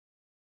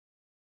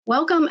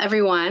Welcome,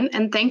 everyone,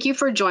 and thank you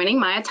for joining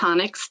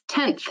Myotonic's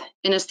 10th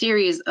in a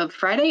series of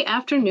Friday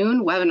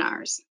afternoon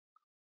webinars.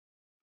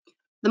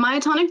 The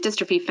Myotonic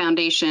Dystrophy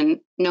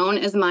Foundation, known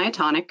as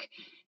Myotonic,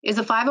 is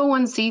a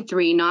 501c3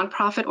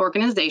 nonprofit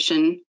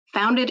organization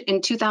founded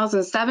in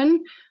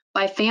 2007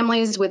 by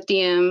families with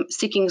DM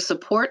seeking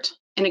support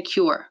and a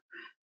cure.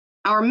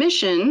 Our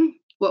mission,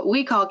 what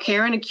we call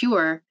Care and a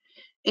Cure,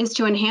 is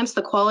to enhance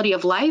the quality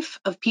of life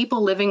of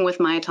people living with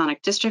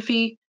myotonic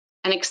dystrophy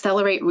and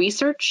accelerate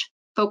research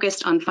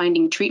focused on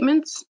finding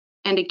treatments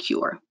and a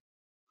cure.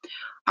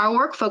 Our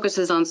work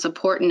focuses on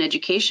support and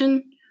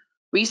education,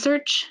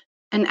 research,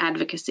 and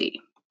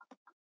advocacy.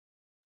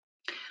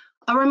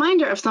 A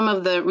reminder of some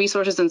of the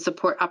resources and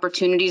support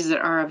opportunities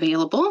that are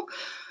available.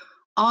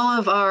 All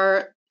of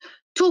our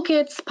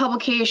toolkits,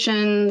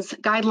 publications,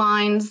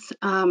 guidelines,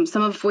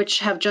 some of which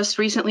have just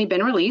recently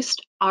been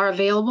released, are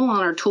available on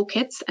our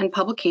toolkits and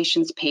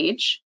publications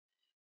page.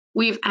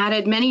 We've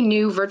added many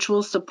new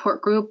virtual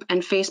support group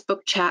and Facebook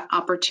chat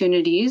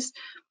opportunities.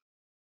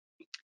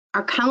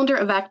 Our calendar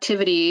of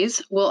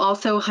activities will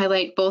also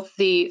highlight both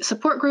the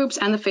support groups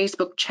and the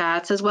Facebook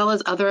chats, as well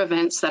as other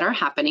events that are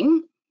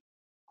happening.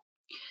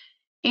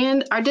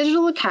 And our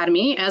digital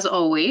academy, as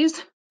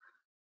always,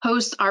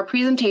 hosts our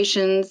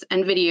presentations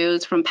and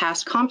videos from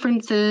past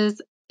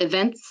conferences,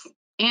 events,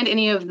 and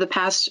any of the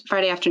past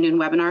Friday afternoon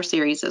webinar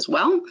series as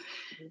well.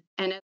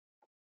 And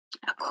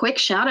a quick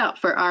shout out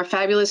for our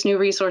fabulous new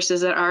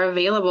resources that are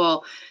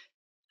available.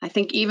 I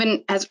think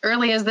even as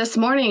early as this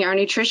morning, our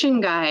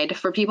nutrition guide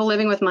for people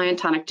living with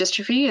myotonic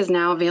dystrophy is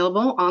now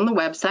available on the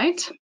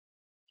website.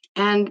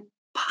 And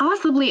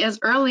possibly as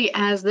early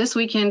as this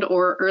weekend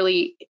or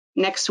early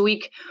next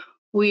week,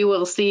 we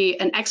will see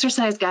an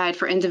exercise guide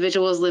for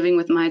individuals living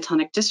with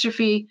myotonic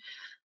dystrophy,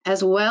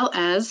 as well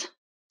as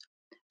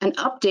an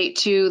update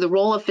to the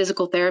role of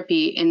physical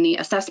therapy in the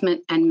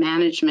assessment and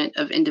management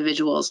of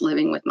individuals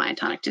living with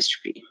myotonic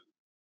dystrophy.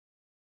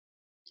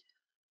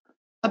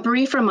 A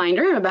brief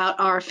reminder about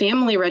our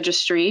family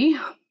registry.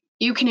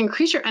 You can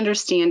increase your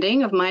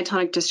understanding of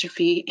myotonic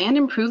dystrophy and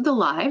improve the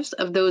lives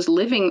of those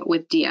living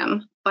with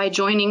DM by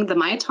joining the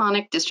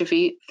Myotonic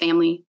Dystrophy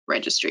Family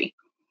Registry.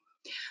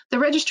 The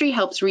registry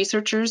helps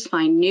researchers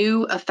find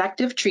new,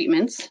 effective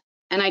treatments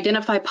and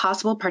identify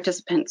possible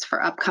participants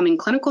for upcoming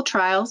clinical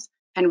trials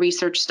and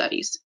research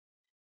studies.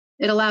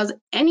 It allows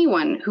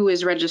anyone who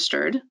is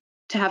registered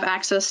to have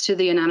access to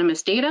the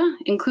anonymous data,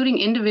 including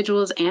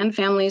individuals and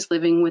families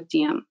living with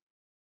DM.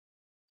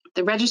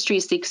 The registry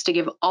seeks to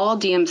give all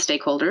DM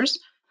stakeholders,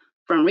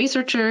 from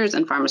researchers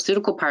and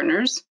pharmaceutical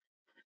partners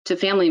to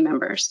family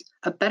members,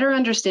 a better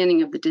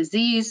understanding of the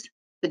disease,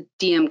 the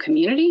DM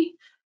community,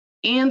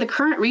 and the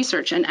current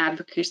research and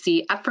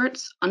advocacy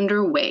efforts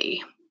underway.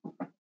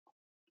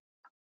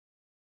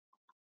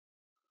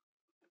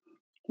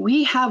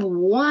 We have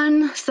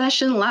one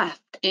session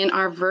left in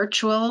our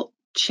virtual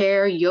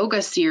chair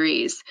yoga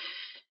series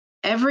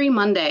every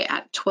Monday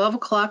at 12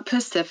 o'clock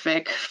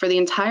Pacific for the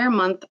entire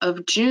month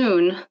of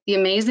June. The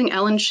amazing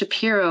Ellen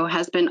Shapiro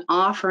has been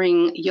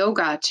offering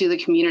yoga to the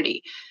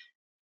community.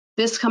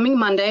 This coming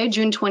Monday,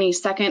 June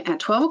 22nd at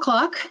 12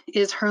 o'clock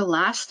is her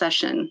last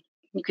session.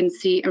 You can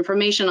see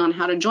information on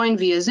how to join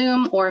via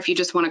Zoom, or if you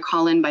just want to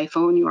call in by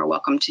phone, you are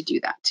welcome to do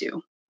that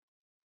too.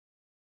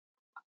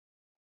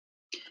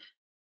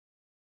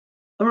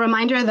 A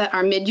reminder that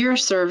our mid-year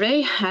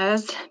survey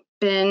has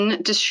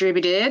been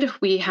distributed.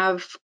 We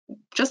have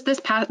just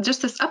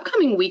this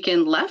upcoming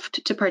weekend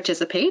left to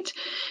participate.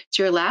 It's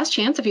your last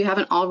chance if you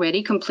haven't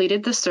already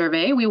completed the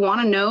survey. We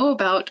want to know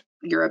about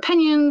your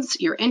opinions,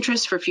 your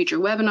interests for future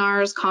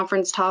webinars,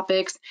 conference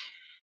topics,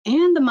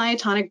 and the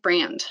Myotonic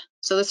brand.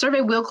 So the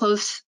survey will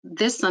close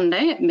this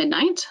Sunday at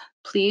midnight.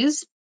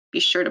 Please be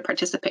sure to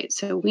participate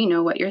so we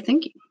know what you're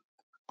thinking.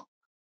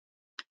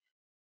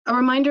 A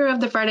reminder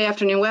of the Friday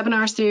afternoon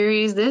webinar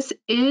series. This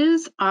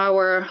is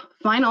our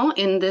final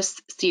in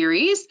this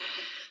series.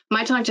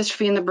 Myotonic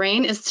dystrophy in the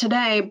brain is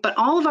today, but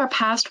all of our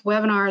past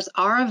webinars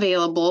are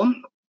available.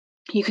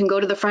 You can go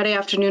to the Friday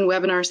afternoon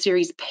webinar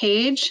series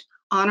page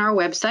on our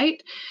website.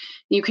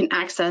 You can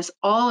access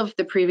all of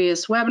the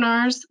previous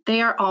webinars.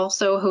 They are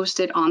also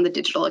hosted on the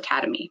Digital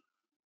Academy.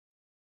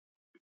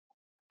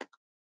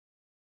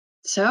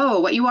 So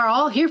what you are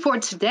all here for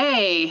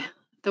today,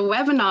 the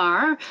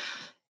webinar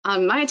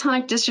on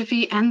myotonic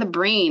dystrophy and the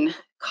brain,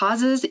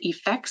 causes,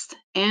 effects,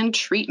 and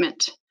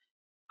treatment.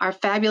 Our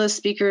fabulous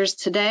speakers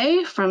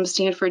today from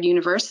Stanford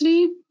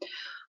University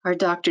are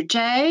Dr.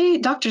 Jacinda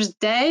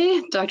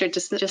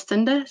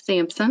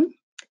Sampson,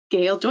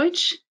 Gail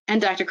Deutsch,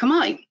 and Dr.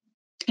 Kamali.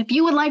 If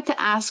you would like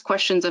to ask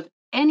questions of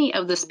any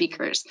of the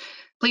speakers,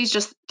 please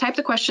just type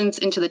the questions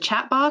into the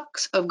chat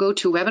box of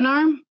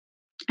GoToWebinar,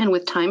 and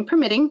with time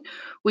permitting,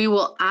 we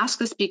will ask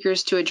the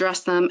speakers to address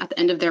them at the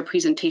end of their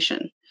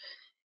presentation.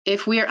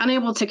 If we are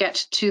unable to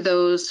get to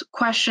those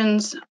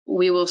questions,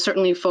 we will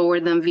certainly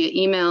forward them via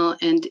email,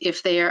 and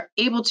if they are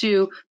able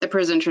to, the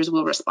presenters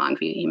will respond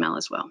via email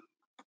as well.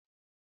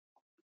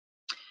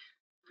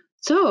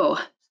 So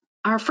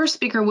Our first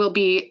speaker will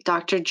be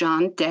Dr.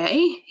 John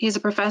Day. He's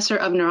a professor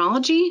of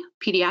neurology,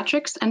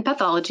 pediatrics, and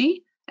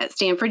pathology at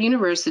Stanford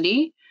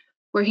University,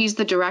 where he's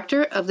the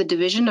director of the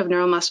Division of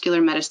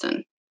Neuromuscular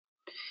Medicine.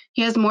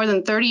 He has more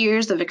than 30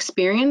 years of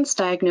experience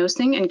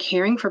diagnosing and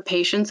caring for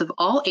patients of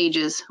all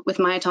ages with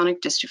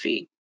myotonic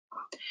dystrophy.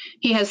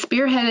 He has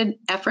spearheaded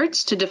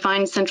efforts to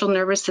define central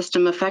nervous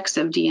system effects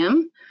of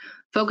DM,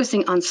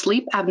 focusing on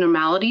sleep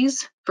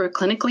abnormalities for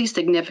clinically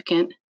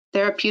significant,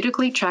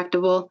 therapeutically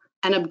tractable,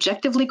 and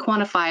objectively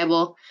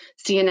quantifiable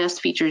CNS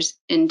features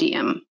in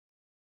DM.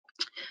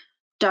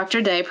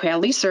 Dr. Day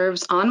proudly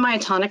serves on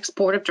Myotonic's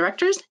board of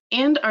directors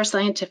and our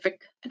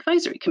scientific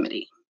advisory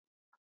committee.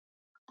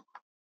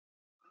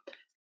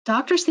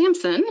 Dr.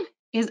 Sampson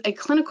is a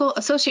clinical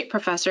associate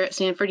professor at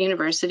Stanford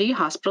University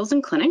Hospitals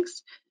and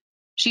Clinics.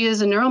 She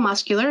is a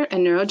neuromuscular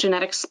and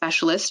neurogenetics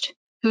specialist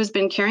who has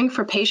been caring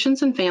for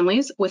patients and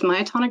families with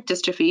myotonic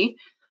dystrophy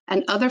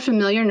and other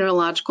familiar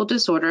neurological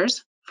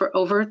disorders for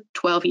over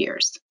 12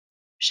 years.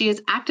 She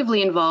is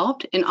actively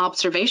involved in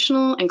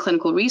observational and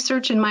clinical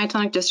research in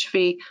myotonic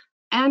dystrophy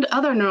and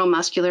other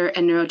neuromuscular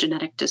and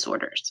neurogenetic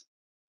disorders.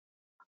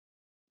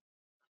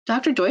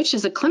 Dr. Deutsch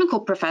is a clinical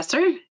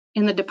professor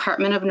in the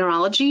Department of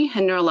Neurology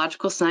and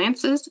Neurological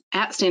Sciences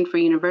at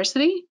Stanford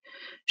University.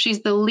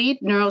 She's the lead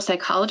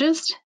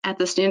neuropsychologist at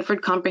the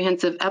Stanford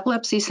Comprehensive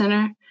Epilepsy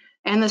Center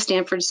and the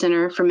Stanford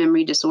Center for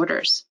Memory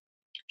Disorders.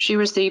 She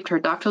received her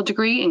doctoral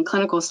degree in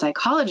clinical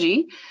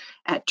psychology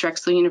at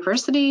Drexel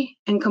University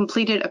and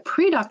completed a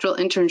pre-doctoral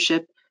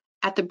internship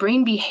at the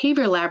Brain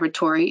Behavior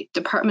Laboratory,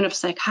 Department of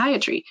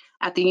Psychiatry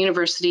at the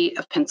University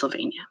of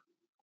Pennsylvania.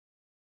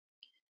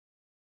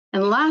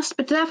 And last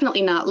but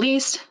definitely not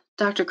least,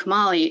 Dr.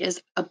 Kamali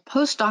is a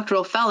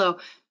postdoctoral fellow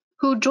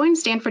who joined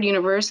Stanford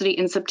University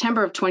in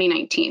September of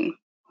 2019.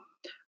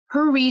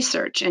 Her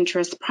research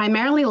interests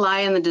primarily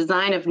lie in the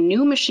design of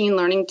new machine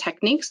learning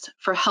techniques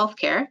for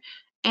healthcare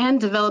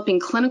and developing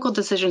clinical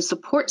decision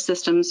support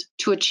systems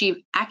to achieve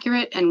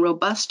accurate and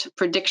robust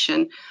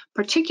prediction,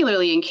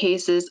 particularly in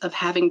cases of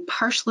having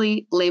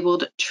partially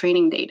labeled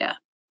training data.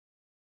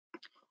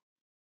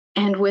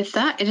 And with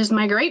that, it is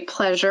my great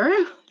pleasure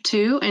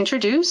to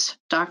introduce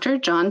Dr.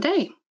 John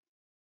Day.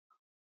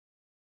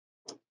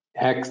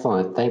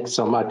 Excellent. Thanks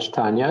so much,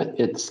 Tanya.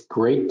 It's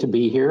great to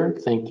be here.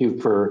 Thank you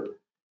for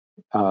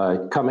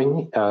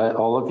coming,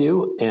 all of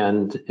you.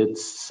 And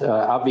it's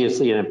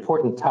obviously an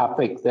important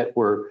topic that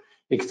we're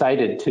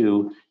excited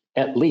to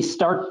at least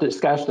start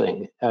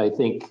discussing. I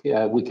think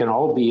we can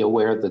all be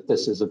aware that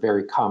this is a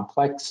very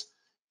complex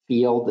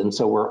field, and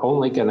so we're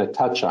only going to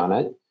touch on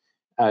it.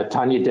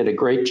 Tanya did a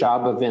great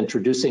job of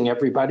introducing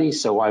everybody,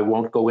 so I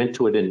won't go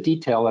into it in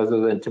detail other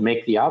than to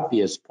make the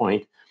obvious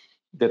point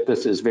that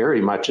this is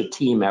very much a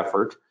team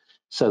effort,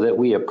 so that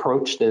we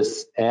approach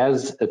this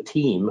as a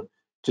team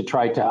to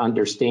try to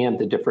understand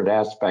the different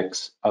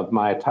aspects of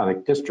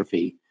myotonic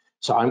dystrophy.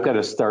 So I'm going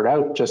to start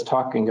out just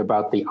talking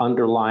about the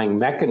underlying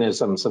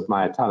mechanisms of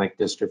myotonic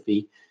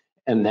dystrophy,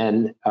 and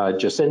then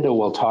Jacinda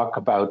will talk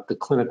about the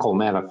clinical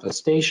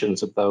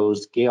manifestations of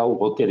those. Gail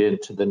will get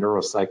into the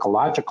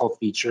neuropsychological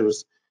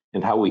features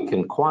and how we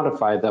can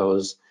quantify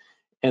those.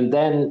 And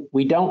then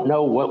we don't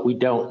know what we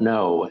don't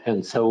know.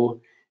 And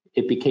so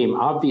it became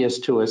obvious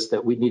to us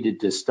that we needed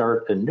to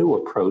start a new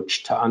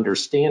approach to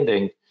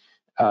understanding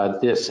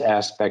this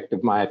aspect of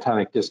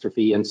myotonic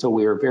dystrophy. And so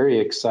we are very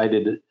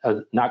excited,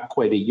 not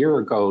quite a year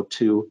ago,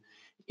 to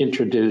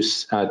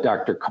introduce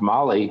Dr.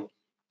 Kamali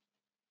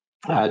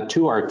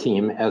to our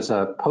team as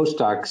a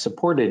postdoc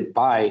supported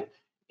by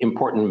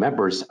important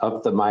members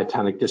of the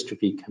myotonic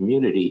dystrophy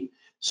community,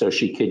 so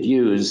she could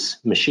use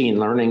machine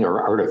learning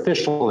or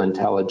artificial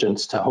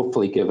intelligence to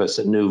hopefully give us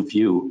a new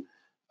view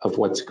of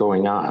what's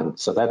going on.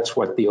 So that's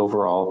what the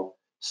overall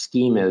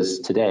scheme is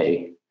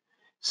today.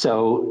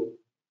 So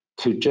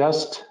to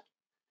just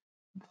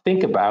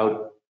think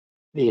about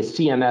the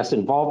CNS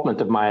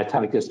involvement of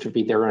myotonic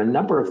dystrophy, there are a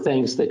number of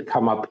things that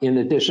come up in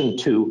addition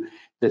to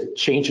the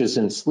changes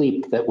in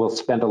sleep that we'll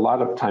spend a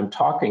lot of time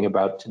talking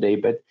about today,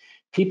 but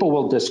people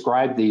will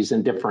describe these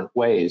in different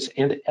ways.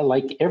 And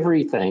like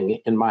everything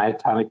in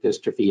myotonic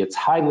dystrophy, it's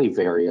highly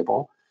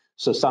variable.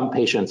 So some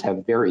patients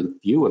have very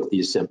few of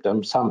these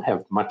symptoms, some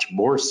have much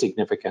more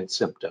significant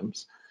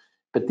symptoms,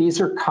 but these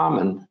are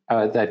common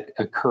that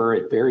occur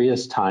at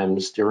various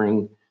times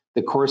during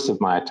the course of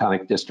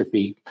myotonic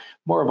dystrophy,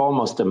 more of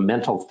almost a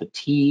mental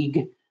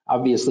fatigue,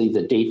 obviously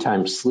the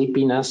daytime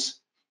sleepiness,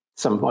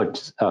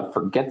 somewhat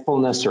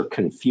forgetfulness or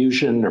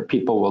confusion, or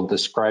people will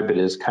describe it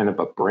as kind of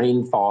a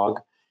brain fog,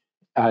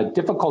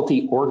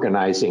 difficulty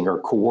organizing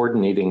or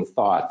coordinating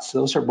thoughts.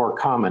 Those are more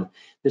common.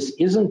 This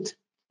isn't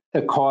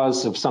a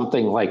cause of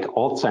something like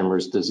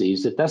Alzheimer's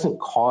disease. It doesn't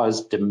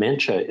cause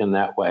dementia in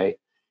that way.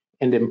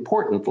 And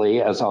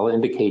importantly, as I'll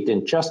indicate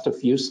in just a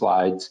few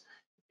slides,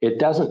 it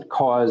doesn't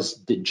cause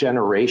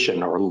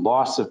degeneration or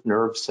loss of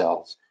nerve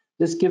cells.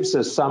 This gives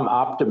us some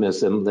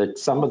optimism that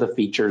some of the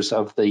features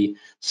of the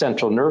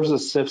central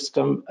nervous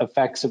system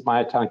effects of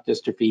myotonic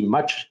dystrophy,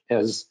 much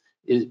as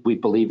we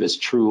believe is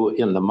true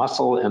in the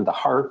muscle and the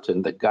heart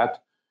and the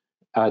gut,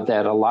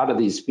 that a lot of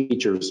these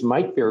features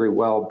might very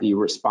well be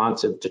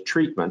responsive to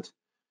treatment.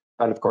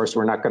 But of course,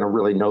 we're not going to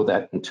really know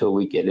that until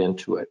we get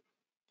into it.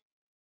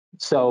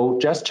 So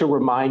just to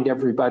remind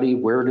everybody,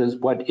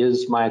 what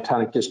is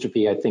myotonic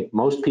dystrophy? I think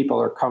most people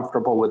are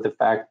comfortable with the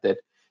fact that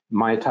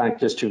myotonic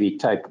dystrophy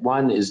type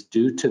 1 is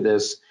due to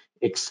this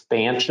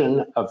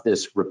expansion of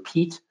this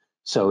repeat,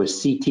 so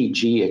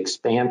CTG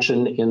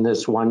expansion in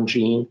this one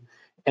gene.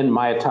 And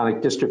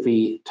myotonic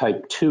dystrophy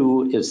type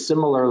 2 is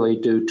similarly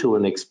due to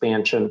an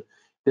expansion,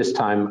 this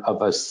time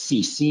of a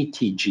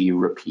CCTG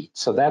repeat.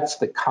 So that's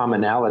the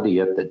commonality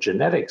at the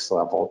genetics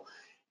level.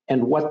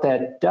 And what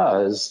that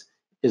does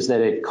is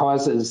that it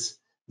causes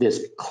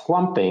this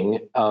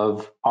clumping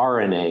of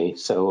RNA.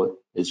 So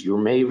as you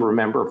may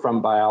remember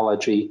from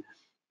biology,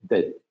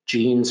 that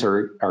genes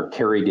are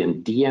carried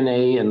in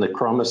DNA in the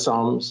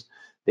chromosomes.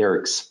 They're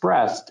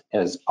expressed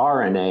as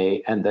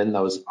RNA, and then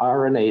those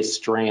RNA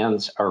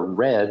strands are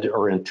read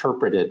or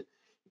interpreted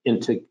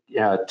into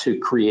to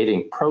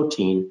creating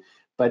protein.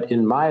 But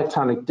in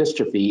myotonic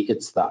dystrophy,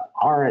 it's the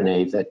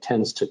RNA that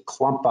tends to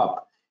clump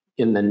up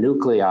in the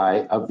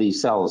nuclei of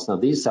these cells. Now,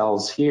 these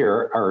cells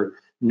here are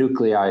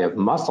nuclei of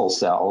muscle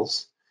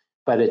cells,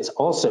 but it's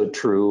also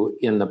true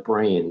in the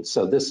brain.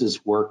 So this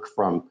is work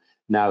from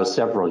now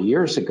several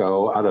years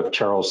ago out of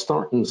Charles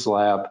Thornton's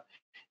lab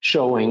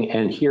showing,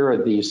 and here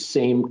are these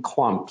same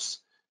clumps.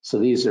 So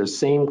these are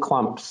same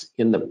clumps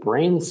in the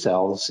brain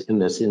cells in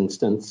this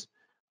instance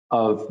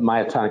of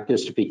myotonic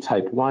dystrophy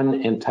type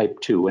 1 and type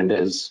 2. And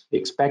as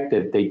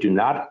expected, they do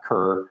not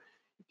occur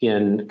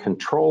in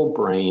control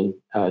brain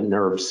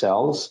nerve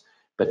cells,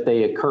 but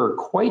they occur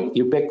quite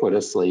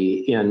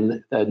ubiquitously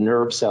in the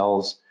nerve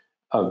cells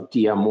of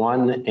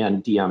DM1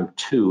 and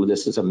DM2.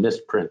 This is a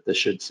misprint, this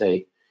should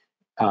say.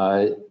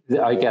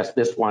 I guess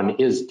this one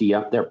is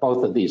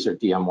both of these are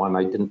DM1.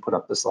 I didn't put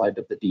up the slide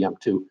of the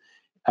DM2,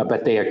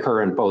 but they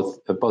occur in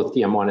both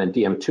DM1 and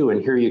DM2.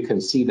 And here you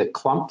can see the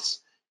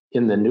clumps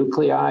in the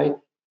nuclei,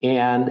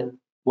 and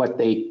what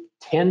they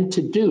tend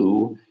to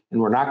do, and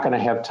we're not going to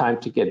have time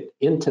to get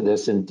into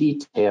this in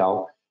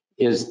detail,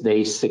 is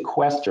they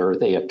sequester,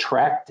 they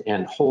attract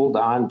and hold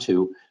on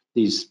to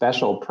these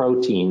special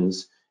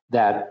proteins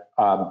that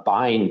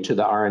bind to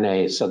the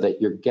RNA so that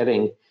you're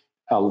getting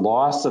a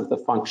loss of the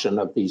function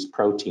of these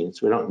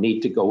proteins. We don't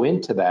need to go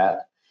into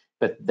that,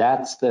 but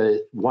that's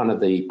one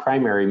of the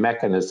primary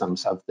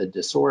mechanisms of the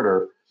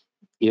disorder,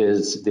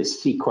 is the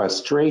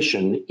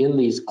sequestration in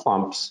these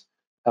clumps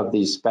of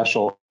these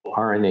special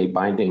RNA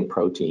binding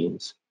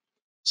proteins.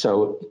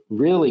 So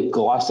really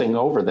glossing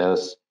over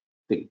this,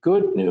 the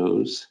good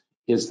news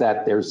is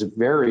that there's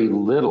very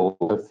little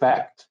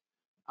effect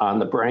on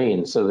the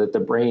brain, so that the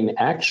brain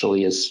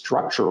actually is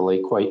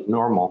structurally quite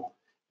normal.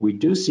 We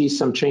do see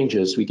some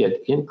changes. We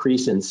get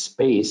increase in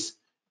space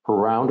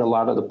around a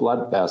lot of the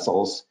blood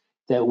vessels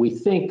that we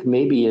think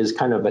maybe is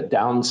kind of a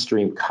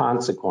downstream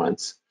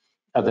consequence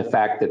of the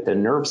fact that the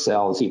nerve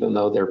cells, even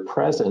though they're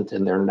present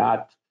and they're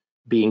not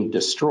being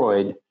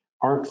destroyed,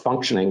 aren't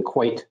functioning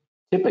quite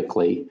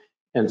typically.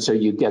 And so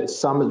you get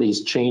some of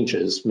these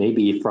changes,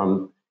 maybe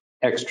from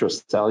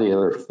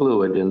extracellular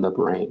fluid in the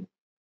brain.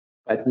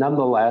 But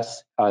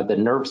nonetheless, the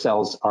nerve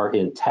cells are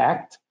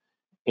intact.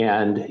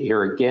 And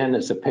here again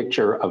is a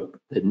picture of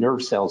the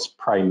nerve cells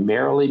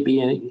primarily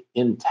being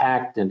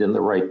intact and in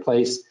the right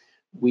place.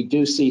 We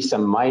do see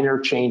some minor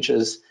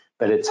changes,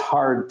 but it's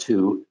hard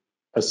to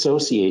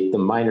associate the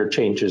minor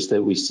changes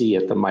that we see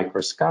at the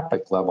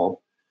microscopic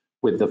level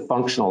with the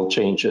functional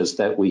changes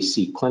that we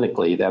see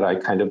clinically that I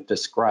kind of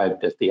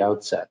described at the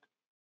outset.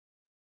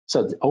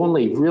 So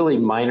only really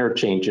minor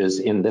changes,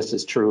 and this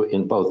is true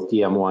in both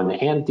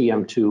DM1 and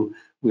DM2.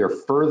 We are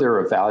further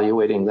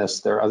evaluating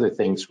this. There are other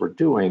things we're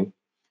doing.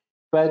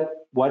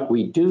 But what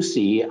we do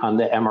see on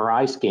the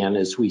MRI scan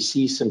is we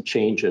see some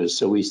changes.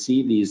 So we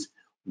see these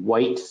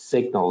white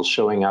signals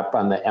showing up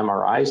on the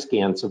MRI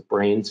scans of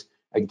brains.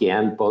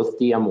 Again, both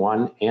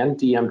DM1 and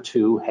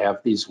DM2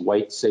 have these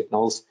white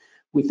signals.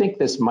 We think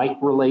this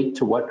might relate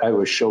to what I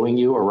was showing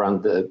you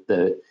around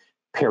the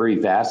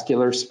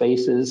perivascular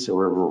spaces,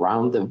 or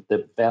around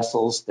the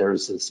vessels.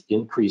 There's this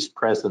increased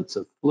presence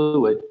of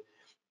fluid.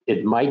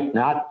 It might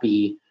not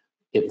be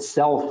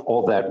itself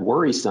all that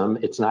worrisome.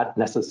 It's not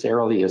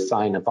necessarily a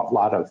sign of a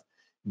lot of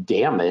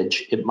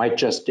damage. It might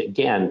just,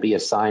 again, be a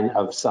sign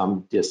of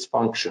some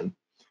dysfunction.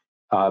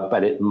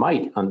 But it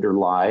might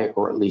underlie,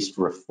 or at least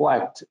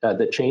reflect,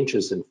 the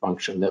changes in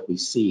function that we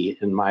see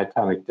in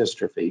myotonic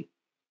dystrophy.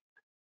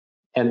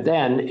 And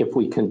then if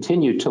we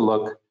continue to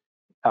look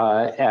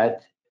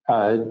at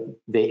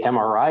the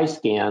MRI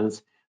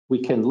scans, we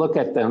can look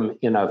at them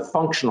in a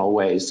functional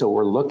way. So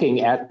we're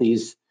looking at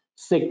these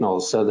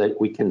signals so that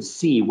we can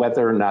see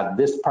whether or not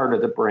this part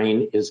of the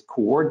brain is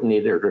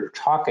coordinated or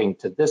talking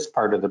to this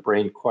part of the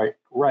brain quite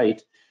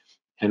right.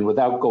 And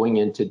without going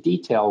into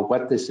detail,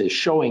 what this is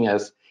showing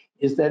us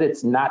is that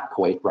it's not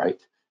quite right.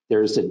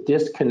 There's a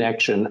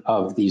disconnection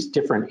of these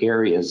different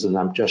areas, and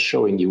I'm just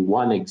showing you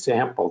one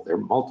example. There are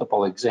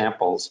multiple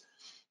examples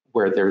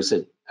where there's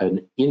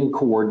an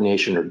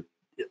incoordination or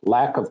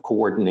lack of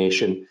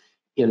coordination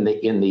in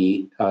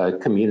the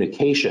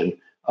communication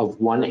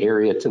of one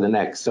area to the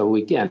next. So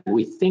again,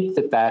 we think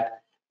that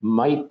that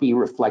might be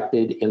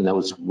reflected in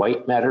those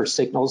white matter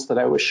signals that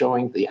I was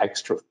showing, the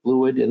extra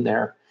fluid in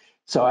there.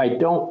 So I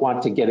don't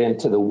want to get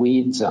into the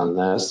weeds on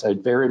this. I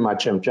very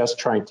much am just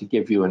trying to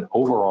give you an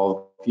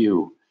overall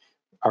view.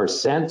 Our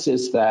sense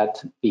is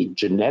that the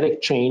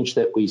genetic change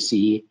that we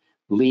see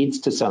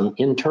leads to some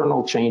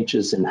internal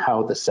changes in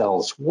how the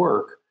cells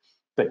work,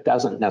 but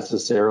doesn't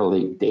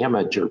necessarily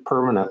damage or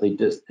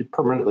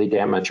permanently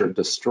damage or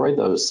destroy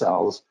those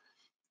cells.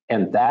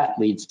 And that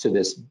leads to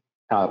this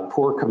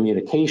poor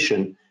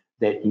communication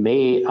that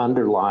may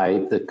underlie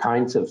the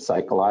kinds of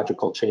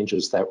psychological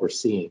changes that we're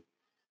seeing.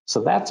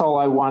 So that's all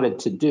I wanted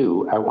to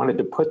do. I wanted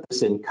to put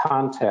this in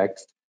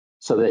context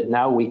so that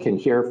now we can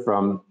hear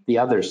from the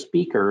other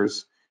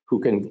speakers who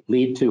can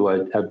lead to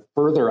a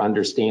further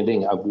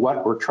understanding of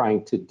what we're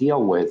trying to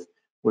deal with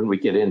when we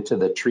get into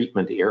the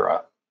treatment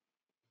era.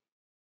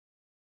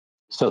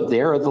 So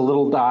there are the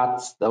little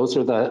dots. Those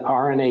are the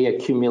RNA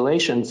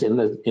accumulations in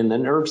the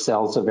nerve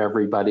cells of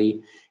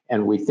everybody.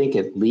 And we think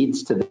it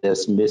leads to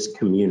this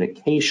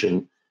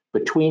miscommunication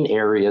between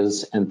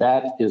areas. And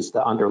that is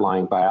the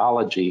underlying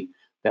biology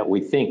that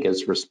we think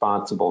is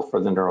responsible for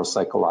the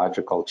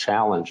neuropsychological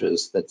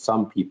challenges that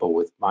some people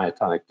with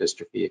myotonic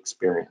dystrophy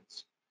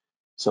experience.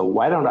 So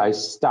why don't I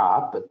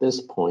stop at this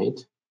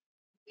point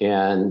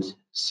and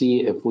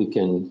see if we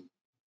can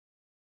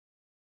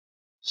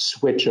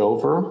switch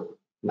over.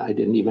 I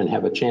didn't even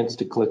have a chance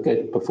to click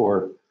it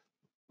before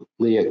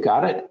Leah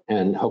got it,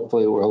 and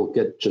hopefully we'll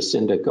get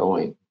Jacinda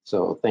going.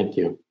 So thank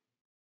you.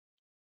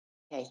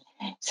 Okay,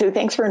 so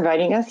thanks for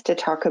inviting us to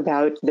talk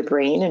about the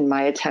brain and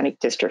myotonic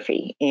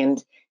dystrophy.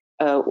 And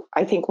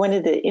I think one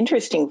of the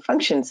interesting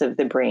functions of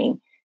the brain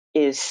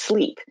is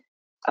sleep.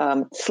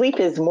 Sleep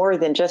is more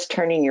than just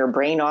turning your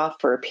brain off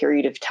for a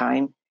period of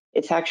time.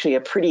 It's actually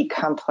a pretty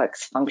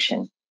complex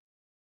function.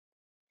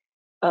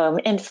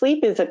 And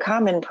sleep is a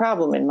common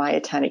problem in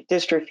myotonic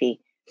dystrophy.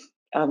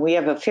 We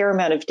have a fair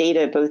amount of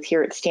data both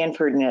here at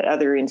Stanford and at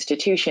other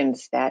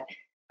institutions that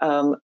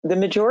the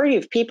majority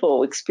of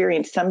people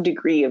experience some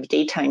degree of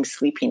daytime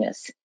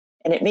sleepiness.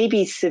 And it may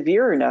be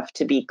severe enough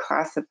to be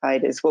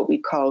classified as what we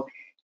call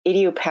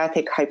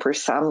idiopathic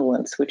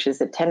hypersomnolence, which is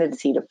a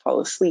tendency to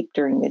fall asleep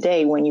during the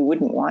day when you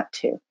wouldn't want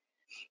to.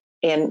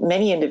 And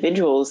many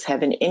individuals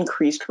have an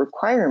increased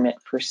requirement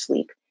for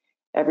sleep.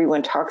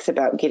 Everyone talks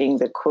about getting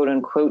the quote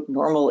unquote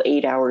normal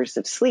 8 hours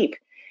of sleep,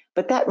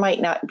 but that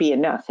might not be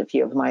enough if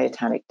you have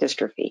myotonic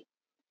dystrophy.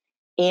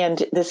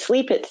 And the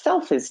sleep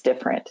itself is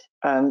different,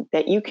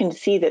 that you can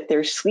see that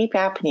there's sleep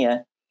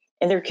apnea,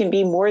 and there can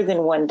be more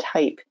than one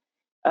type.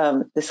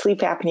 The sleep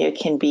apnea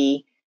can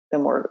be the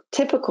more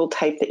typical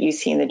type that you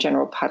see in the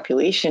general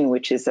population,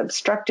 which is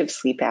obstructive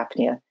sleep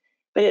apnea,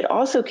 but it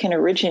also can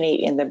originate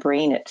in the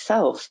brain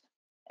itself,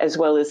 as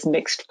well as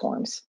mixed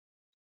forms.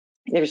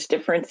 There's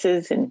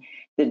differences in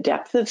the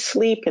depth of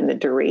sleep and the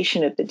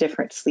duration of the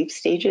different sleep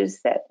stages,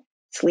 that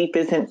sleep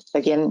isn't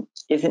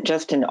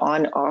just an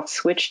on-off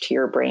switch to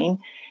your brain.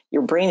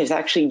 Your brain is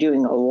actually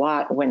doing a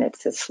lot when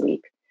it's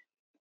asleep.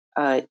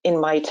 In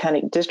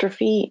myotonic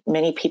dystrophy,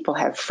 many people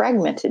have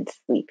fragmented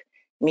sleep,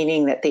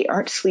 meaning that they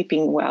aren't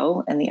sleeping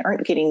well and they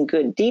aren't getting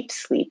good deep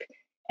sleep,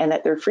 and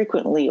that they're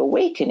frequently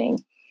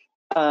awakening,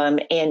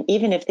 and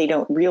even if they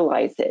don't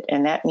realize it.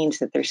 And that means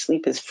that their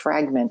sleep is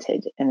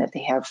fragmented and that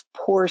they have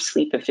poor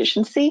sleep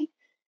efficiency,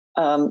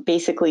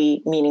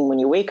 basically meaning when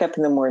you wake up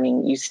in the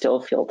morning, you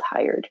still feel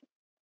tired.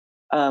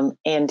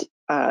 And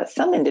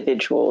some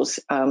individuals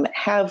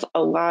have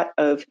a lot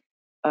of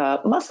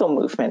muscle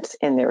movements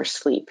in their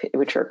sleep,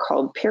 which are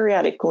called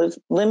periodic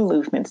limb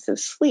movements of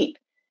sleep,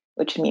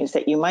 which means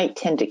that you might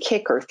tend to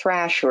kick or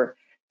thrash or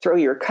throw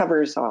your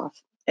covers off.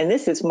 And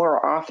this is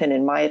more often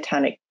in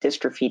myotonic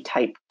dystrophy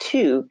type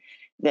 2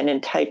 than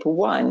in type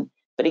 1.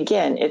 But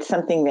again, it's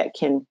something that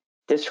can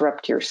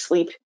disrupt your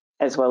sleep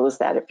as well as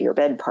that of your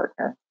bed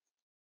partner.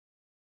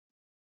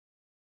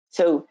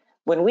 So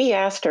when we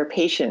asked our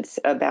patients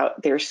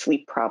about their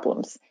sleep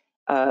problems,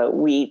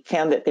 we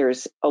found that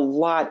there's a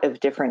lot of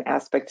different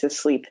aspects of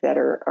sleep that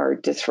are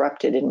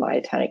disrupted in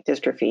myotonic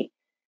dystrophy.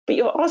 But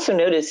you'll also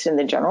notice in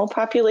the general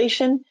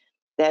population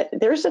that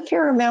there's a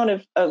fair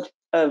amount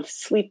of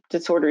sleep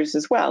disorders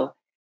as well.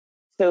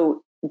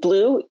 So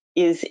blue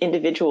is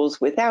individuals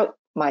without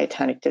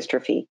myotonic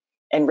dystrophy,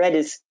 and red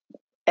is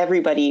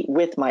everybody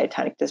with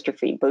myotonic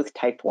dystrophy, both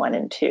type 1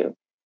 and 2.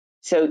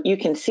 So you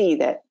can see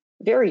that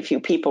very few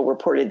people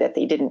reported that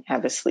they didn't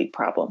have a sleep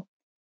problem.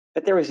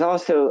 But there was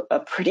also a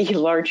pretty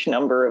large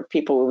number of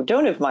people who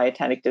don't have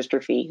myotonic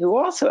dystrophy who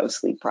also have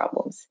sleep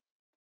problems.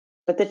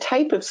 But the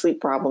type of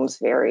sleep problems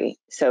vary.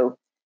 So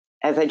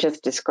as I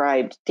just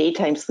described,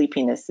 daytime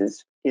sleepiness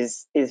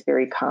is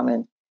very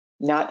common.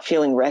 Not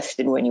feeling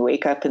rested when you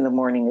wake up in the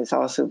morning is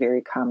also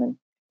very common.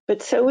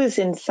 But so is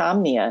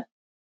insomnia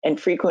and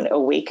frequent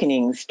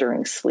awakenings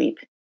during sleep.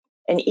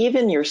 And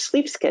even your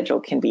sleep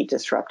schedule can be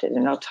disrupted.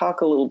 And I'll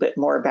talk a little bit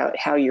more about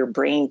how your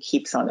brain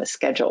keeps on a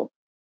schedule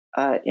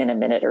in a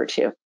minute or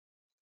two.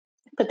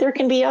 But there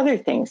can be other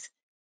things.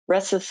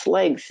 Restless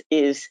legs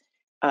is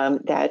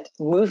that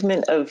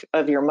movement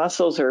of your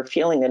muscles or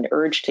feeling an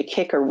urge to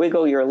kick or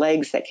wiggle your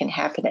legs that can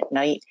happen at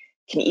night,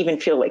 can even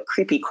feel like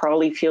creepy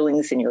crawly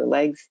feelings in your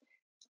legs.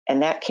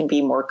 And that can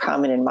be more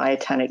common in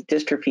myotonic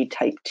dystrophy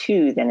type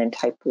 2 than in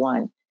type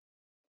 1.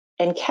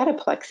 And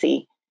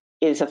cataplexy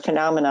is a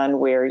phenomenon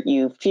where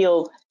you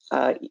feel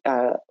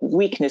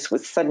weakness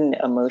with sudden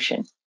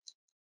emotion.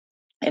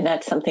 And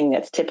that's something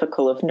that's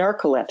typical of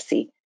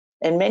narcolepsy.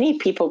 And many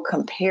people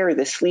compare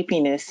the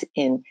sleepiness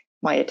in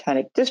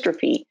myotonic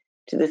dystrophy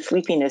to the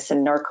sleepiness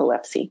in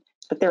narcolepsy,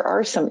 but there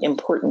are some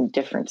important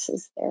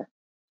differences there.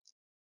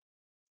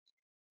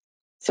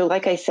 So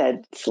like I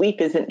said,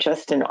 sleep isn't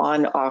just an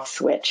on-off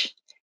switch.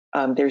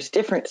 There's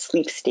different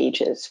sleep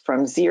stages,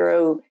 from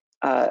 0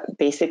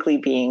 basically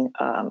being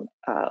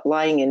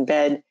lying in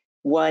bed,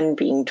 1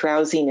 being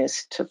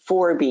drowsiness, to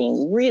 4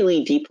 being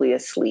really deeply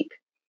asleep.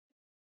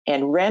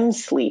 And REM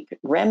sleep,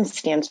 REM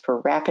stands for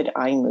rapid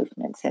eye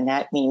movements. And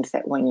that means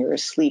that when you're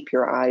asleep,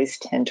 your eyes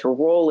tend to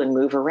roll and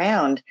move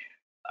around.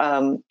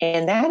 And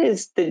that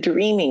is the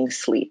dreaming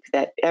sleep,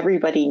 that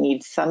everybody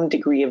needs some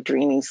degree of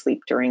dreaming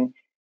sleep during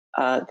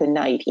the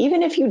night.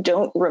 Even if you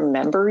don't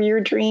remember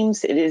your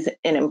dreams, it is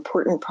an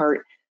important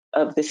part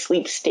of the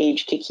sleep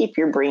stage to keep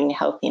your brain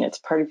healthy, and it's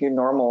part of your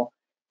normal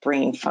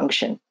brain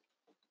function.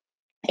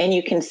 And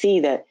you can see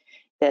that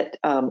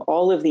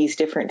all of these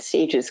different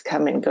stages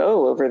come and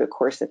go over the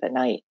course of the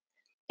night.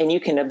 And you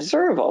can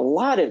observe a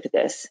lot of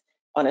this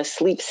on a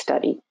sleep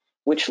study,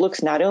 which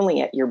looks not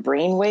only at your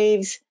brain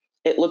waves,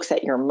 it looks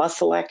at your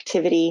muscle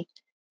activity,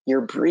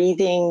 your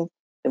breathing,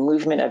 the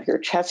movement of your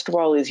chest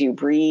wall as you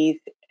breathe,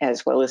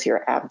 as well as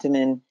your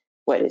abdomen.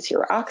 What is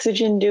your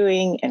oxygen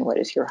doing, and what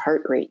is your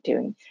heart rate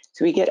doing?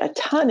 So we get a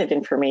ton of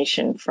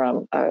information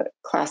from a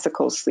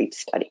classical sleep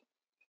study.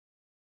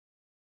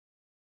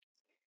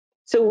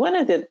 So one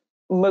of the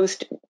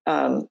most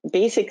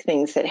basic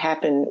things that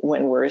happen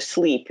when we're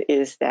asleep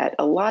is that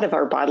a lot of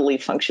our bodily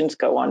functions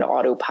go on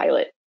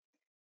autopilot.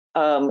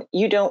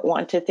 You don't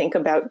want to think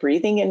about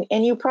breathing,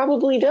 and you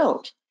probably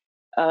don't.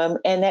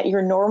 And that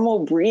your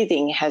normal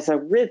breathing has a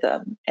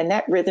rhythm, and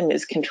that rhythm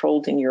is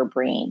controlled in your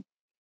brain.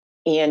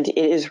 And it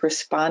is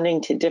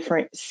responding to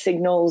different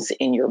signals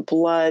in your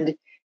blood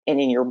and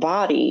in your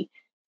body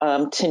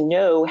to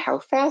know how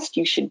fast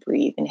you should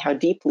breathe and how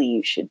deeply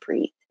you should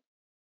breathe.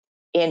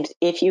 And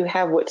if you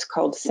have what's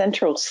called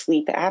central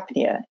sleep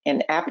apnea,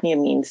 and apnea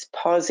means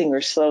pausing or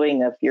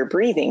slowing of your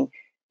breathing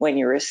when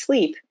you're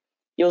asleep,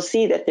 you'll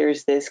see that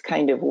there's this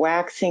kind of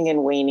waxing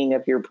and waning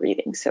of your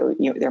breathing. So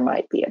there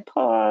might be a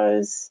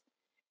pause,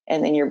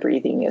 and then your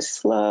breathing is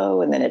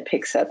slow, and then it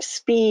picks up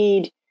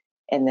speed,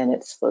 and then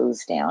it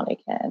slows down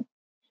again.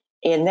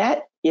 And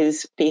that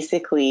is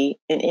basically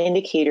an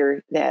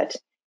indicator that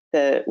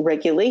the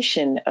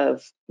regulation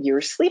of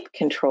your sleep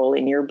control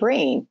in your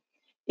brain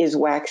is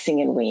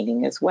waxing and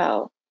waning as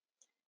well,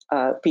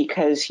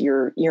 because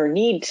your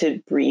need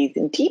to breathe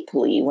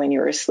deeply when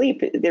you're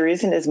asleep, there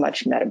isn't as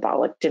much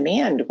metabolic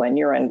demand when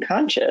you're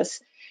unconscious,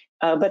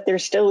 but there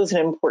still is an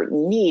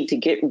important need to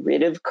get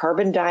rid of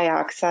carbon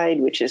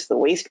dioxide, which is the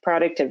waste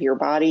product of your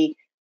body,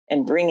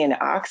 and bring in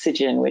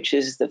oxygen, which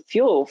is the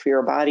fuel for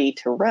your body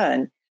to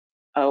run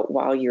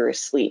while you're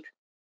asleep.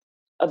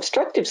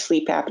 Obstructive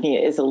sleep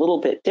apnea is a little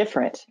bit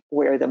different,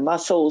 where the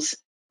muscles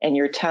and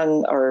your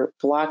tongue are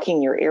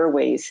blocking your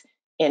airways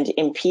and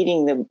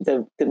impeding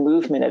the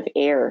movement of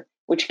air,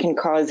 which can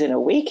cause an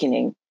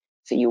awakening.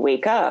 So you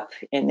wake up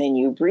and then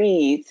you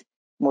breathe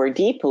more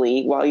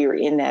deeply while you're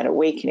in that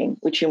awakening,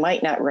 which you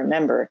might not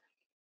remember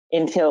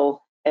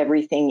until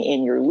everything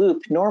in your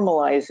loop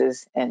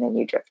normalizes, and then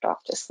you drift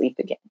off to sleep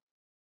again.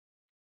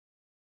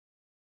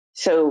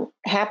 So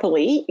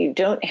happily, you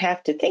don't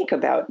have to think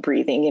about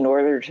breathing in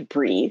order to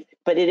breathe,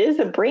 but it is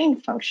a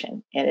brain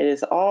function, and it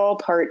is all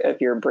part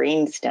of your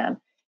brain stem.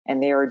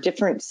 And there are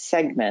different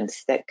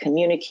segments that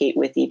communicate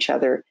with each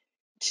other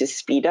to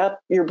speed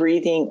up your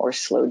breathing or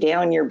slow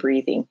down your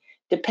breathing,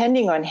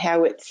 depending on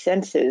how it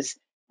senses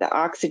the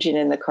oxygen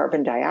and the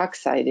carbon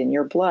dioxide in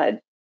your blood.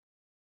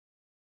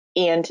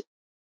 And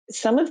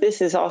some of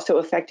this is also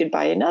affected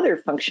by another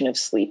function of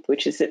sleep,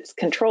 which is its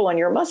control on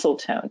your muscle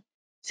tone.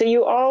 So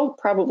you all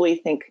probably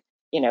think,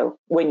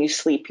 when you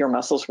sleep, your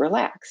muscles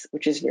relax,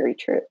 which is very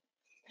true.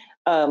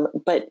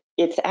 But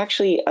it's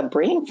actually a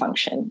brain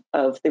function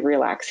of the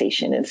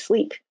relaxation and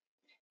sleep.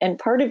 And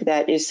part of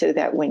that is so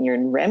that when you're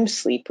in REM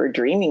sleep or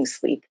dreaming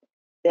sleep,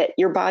 that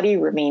your body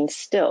remains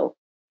still,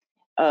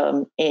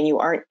 and you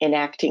aren't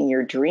enacting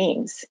your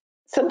dreams.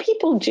 Some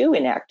people do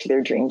enact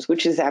their dreams,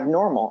 which is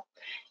abnormal.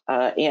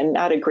 And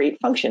not a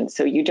great function.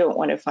 So you don't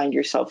want to find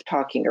yourself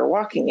talking or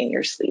walking in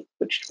your sleep,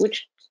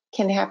 which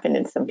can happen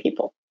in some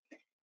people.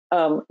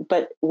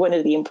 But one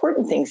of the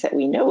important things that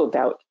we know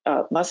about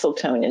muscle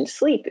tone in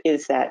sleep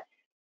is that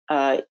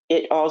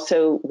it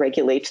also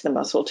regulates the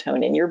muscle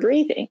tone in your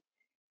breathing.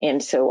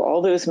 And so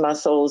all those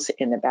muscles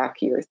in the back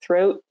of your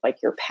throat,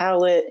 like your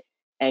palate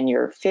and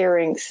your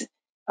pharynx,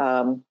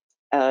 and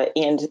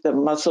the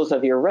muscles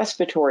of your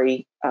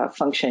respiratory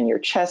function, your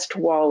chest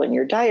wall and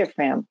your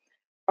diaphragm,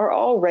 are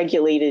all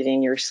regulated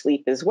in your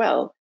sleep as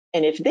well.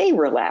 And if they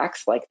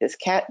relax, like this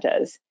cat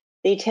does,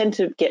 they tend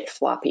to get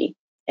floppy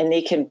and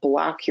they can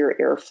block your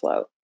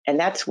airflow. And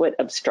that's what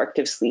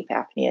obstructive sleep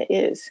apnea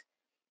is.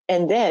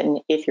 And then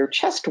if your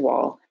chest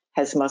wall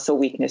has muscle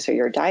weakness or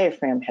your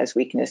diaphragm has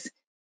weakness,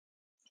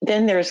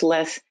 then there's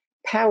less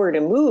power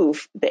to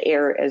move the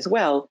air as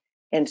well.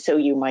 And so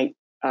you might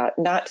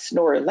not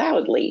snore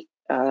loudly,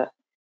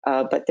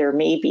 but there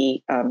may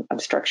be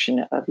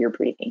obstruction of your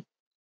breathing.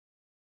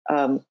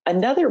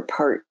 Another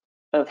part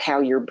of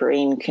how your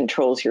brain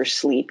controls your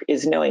sleep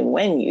is knowing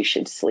when you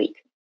should sleep.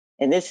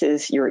 And this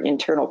is your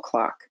internal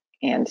clock.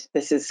 And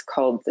this is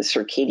called the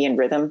circadian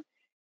rhythm.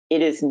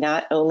 It is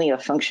not only a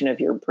function of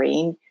your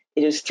brain,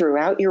 it is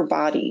throughout your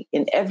body.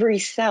 In every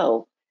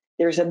cell,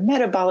 there's a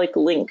metabolic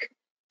link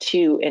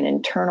to an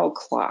internal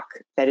clock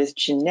that is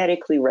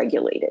genetically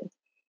regulated.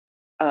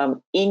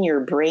 In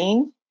your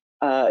brain,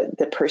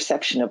 the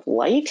perception of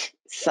light,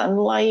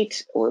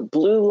 sunlight, or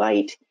blue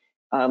light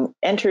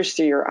enters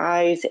through your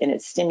eyes, and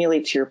it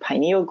stimulates your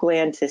pineal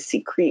gland to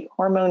secrete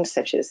hormones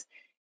such as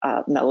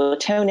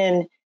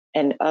melatonin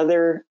and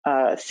other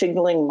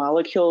signaling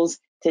molecules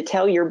to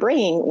tell your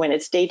brain when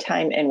it's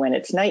daytime and when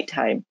it's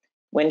nighttime,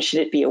 when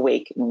should it be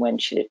awake and when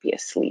should it be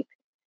asleep.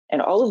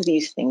 And all of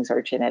these things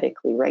are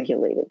genetically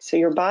regulated. So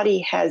your body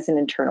has an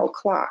internal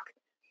clock.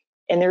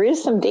 And there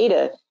is some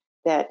data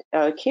that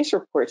case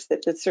reports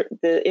that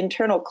the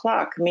internal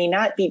clock may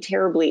not be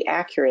terribly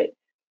accurate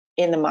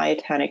in the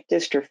myotonic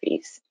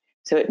dystrophies.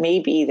 So it may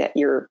be that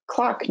your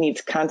clock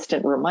needs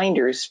constant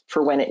reminders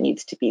for when it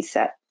needs to be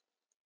set.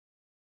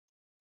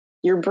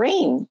 Your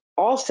brain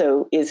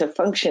also is a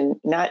function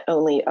not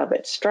only of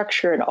its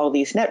structure and all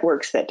these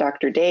networks that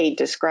Dr. Day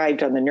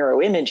described on the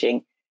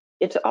neuroimaging,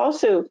 it's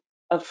also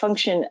a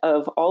function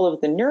of all of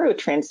the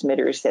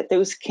neurotransmitters that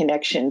those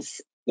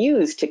connections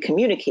use to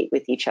communicate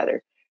with each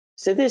other.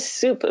 So this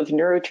soup of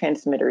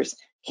neurotransmitters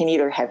can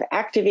either have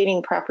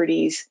activating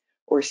properties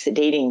or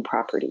sedating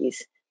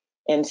properties.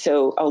 And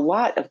so a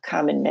lot of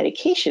common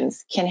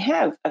medications can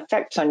have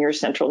effects on your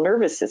central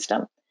nervous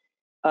system,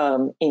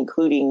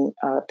 including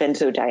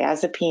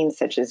benzodiazepines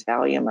such as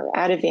Valium or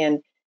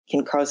Ativan,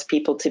 can cause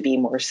people to be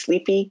more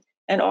sleepy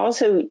and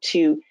also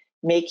to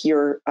make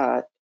your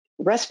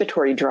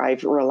respiratory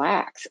drive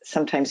relax,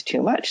 sometimes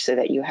too much, so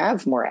that you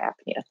have more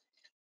apnea.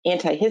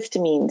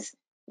 Antihistamines,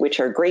 which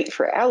are great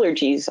for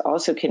allergies,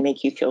 also can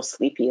make you feel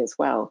sleepy as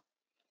well.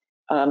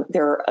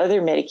 There are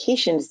other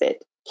medications that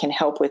can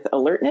help with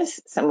alertness,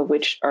 some of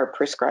which are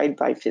prescribed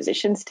by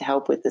physicians to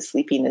help with the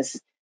sleepiness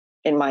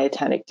in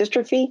myotonic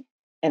dystrophy,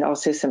 and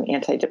also some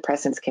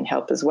antidepressants can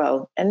help as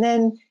well. And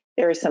then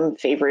there are some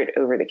favorite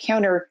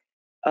over-the-counter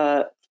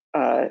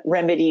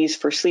remedies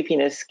for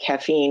sleepiness.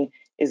 Caffeine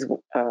is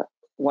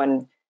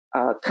one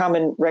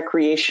common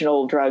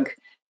recreational drug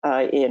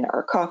in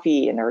our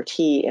coffee, in our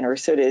tea, in our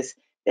sodas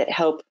that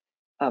help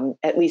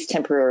at least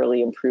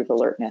temporarily improve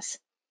alertness.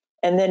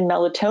 And then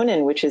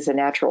melatonin, which is a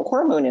natural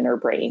hormone in our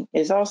brain,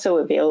 is also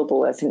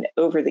available as an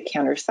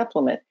over-the-counter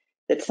supplement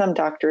that some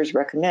doctors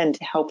recommend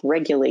to help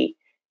regulate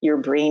your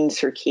brain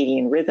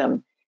circadian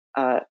rhythm,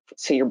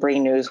 so your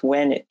brain knows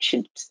when it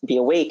should be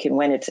awake and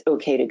when it's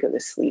okay to go to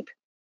sleep.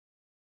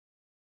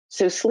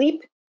 So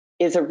sleep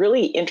is a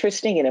really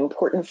interesting and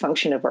important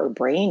function of our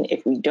brain.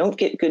 If we don't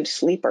get good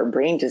sleep, our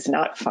brain does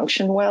not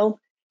function well.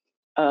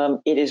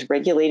 It is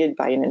regulated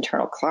by an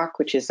internal clock,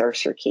 which is our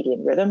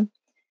circadian rhythm.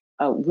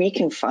 We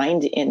can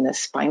find in the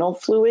spinal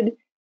fluid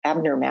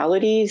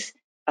abnormalities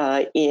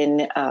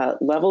in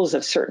levels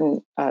of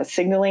certain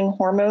signaling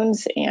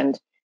hormones and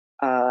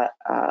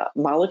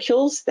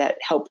molecules that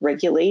help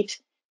regulate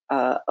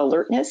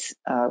alertness.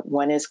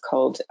 One is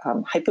called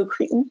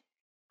hypocretin,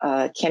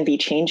 can be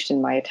changed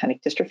in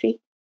myotonic dystrophy.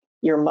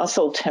 Your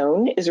muscle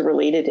tone is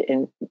related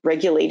and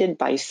regulated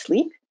by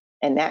sleep,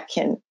 and that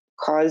can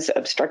cause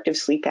obstructive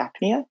sleep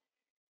apnea.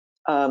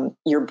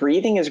 Your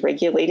breathing is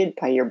regulated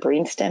by your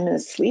brainstem in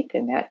sleep,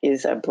 and that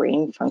is a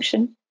brain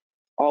function.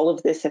 All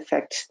of this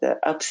affects the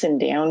ups and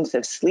downs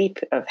of sleep,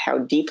 of how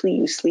deeply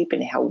you sleep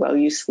and how well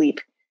you sleep.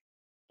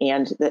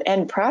 And the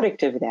end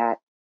product of that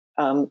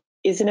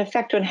is an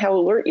effect on how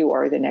alert you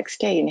are the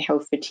next day and how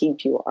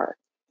fatigued you are.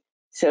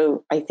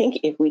 So I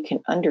think if we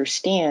can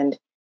understand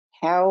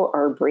how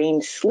our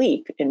brains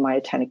sleep in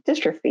myotonic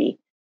dystrophy,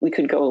 we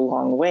could go a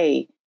long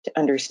way to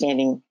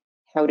understanding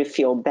how to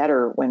feel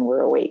better when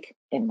we're awake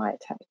in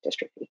myotonic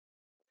dystrophy.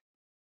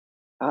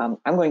 I'm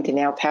going to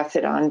now pass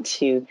it on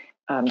to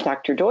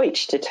Dr.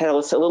 Deutsch to tell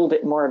us a little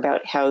bit more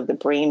about how the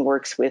brain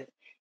works with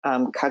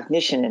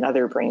cognition and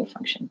other brain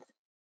functions.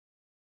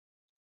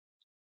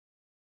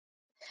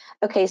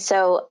 Okay,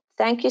 so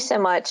thank you so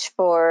much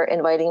for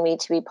inviting me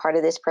to be part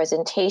of this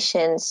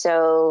presentation.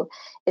 So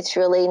it's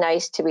really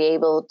nice to be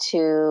able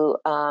to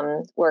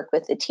work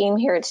with the team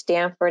here at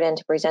Stanford and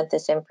to present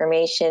this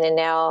information. And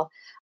now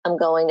I'm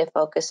going to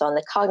focus on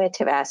the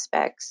cognitive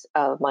aspects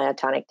of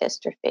myotonic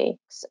dystrophy,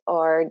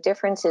 or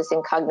differences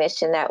in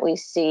cognition that we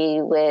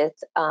see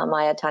with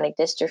myotonic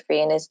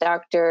dystrophy. And as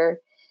Dr.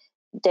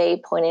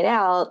 Day pointed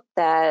out,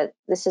 that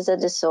this is a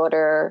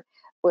disorder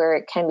where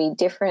it can be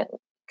different,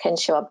 can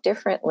show up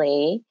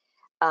differently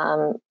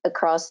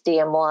across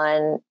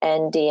DM1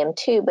 and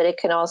DM2, but it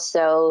can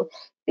also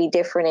be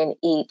different in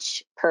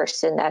each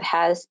person that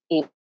has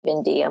even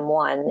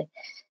DM1.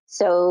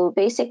 So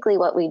basically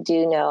what we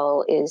do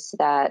know is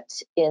that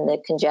in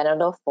the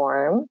congenital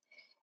form,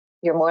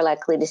 you're more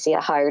likely to see a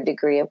higher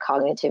degree of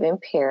cognitive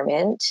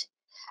impairment.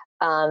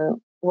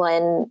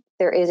 When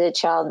there is a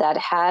child that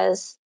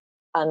has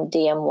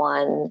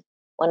DM1,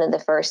 one of the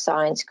first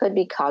signs could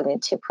be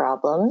cognitive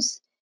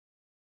problems.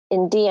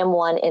 In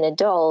DM1 in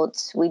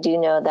adults, we do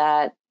know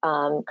that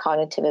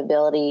cognitive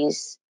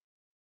abilities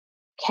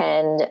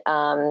can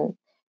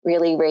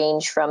really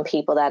range from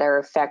people that are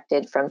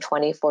affected from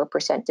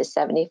 24% to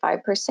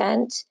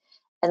 75%.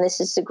 And this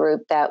is the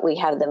group that we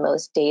have the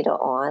most data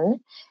on.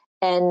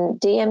 And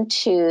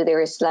DM2,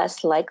 there is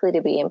less likely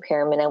to be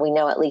impairment, and we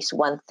know at least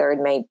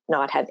 1/3 may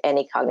not have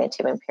any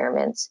cognitive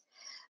impairments.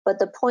 But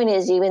the point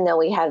is, even though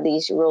we have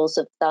these rules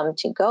of thumb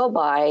to go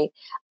by,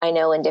 I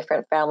know in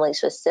different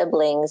families with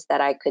siblings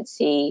that I could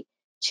see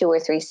 2 or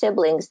 3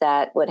 siblings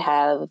that would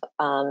have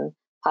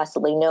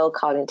possibly no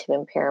cognitive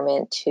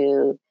impairment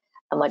to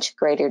a much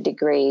greater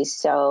degree.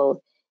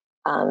 So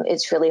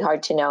it's really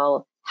hard to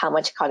know how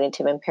much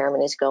cognitive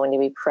impairment is going to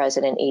be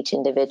present in each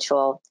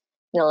individual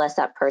unless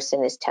that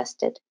person is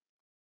tested.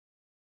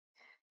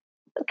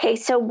 Okay,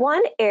 so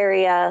one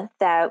area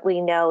that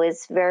we know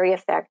is very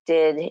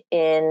affected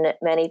in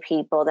many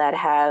people that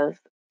have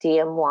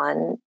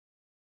DM1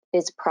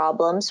 is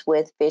problems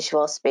with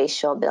visual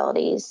spatial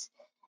abilities.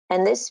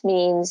 And this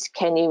means,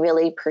 can you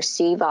really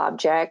perceive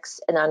objects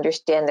and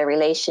understand the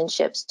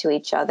relationships to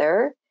each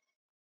other?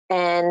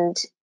 And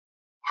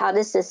how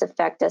does this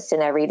affect us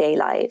in everyday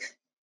life?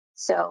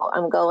 So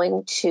I'm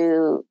going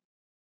to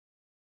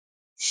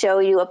show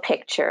you a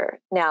picture.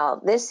 Now,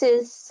 this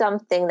is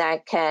something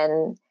that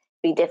can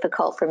be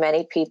difficult for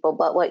many people,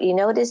 but what you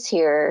notice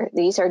here,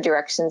 these are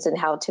directions in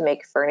how to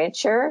make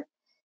furniture.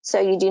 So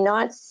you do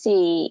not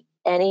see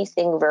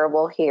anything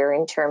verbal here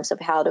in terms of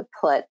how to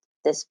put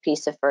this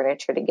piece of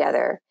furniture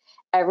together.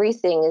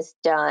 Everything is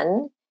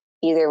done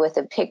either with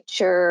a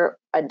picture,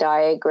 a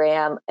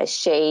diagram, a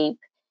shape,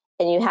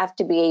 and you have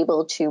to be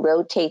able to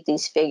rotate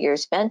these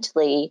figures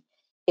mentally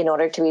in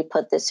order to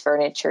put this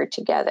furniture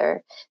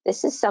together.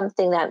 This is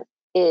something that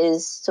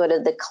is sort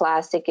of the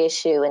classic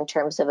issue in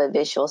terms of a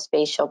visual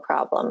spatial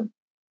problem.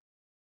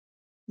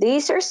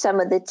 These are some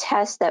of the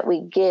tests that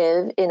we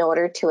give in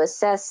order to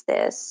assess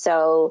this.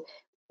 So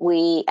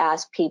we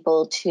ask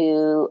people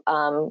to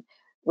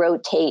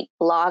rotate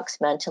blocks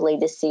mentally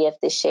to see if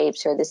the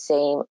shapes are the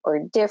same or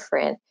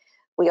different.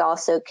 We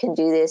also can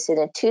do this in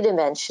a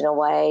 2-dimensional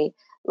way,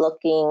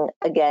 looking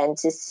again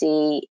to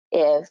see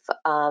if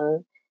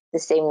the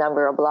same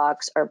number of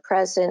blocks are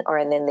present, or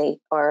and then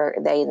are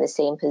they in the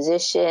same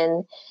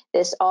position.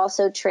 This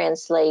also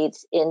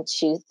translates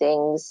into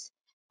things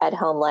at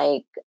home,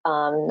 like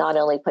not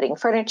only putting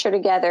furniture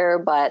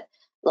together, but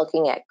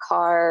looking at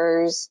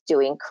cars,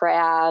 doing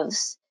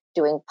crafts,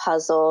 doing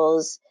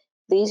puzzles.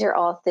 These are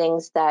all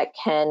things that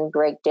can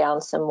break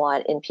down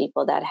somewhat in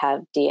people that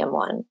have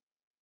DM1.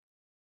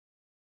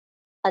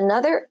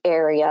 Another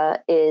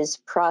area is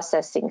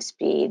processing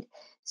speed.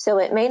 So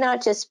it may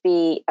not just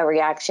be a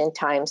reaction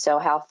time. So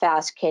how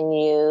fast can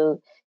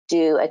you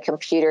do a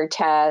computer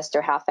test,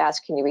 or how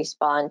fast can you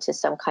respond to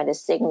some kind of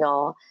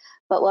signal?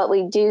 But what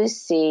we do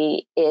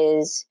see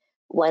is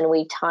when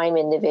we time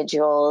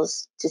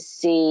individuals to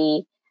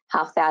see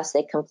how fast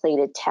they complete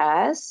a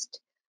test,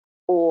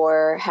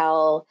 or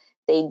how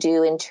they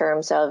do in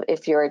terms of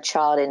if you're a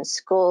child in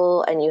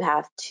school and you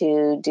have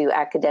to do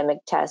academic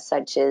tests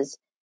such as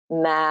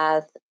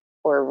math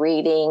or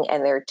reading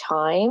and they're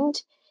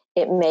timed,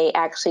 it may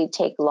actually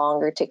take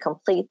longer to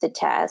complete the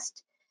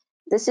test.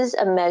 This is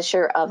a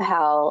measure of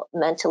how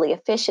mentally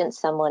efficient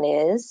someone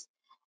is.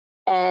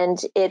 And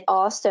it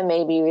also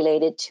may be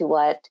related to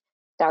what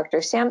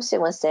Dr.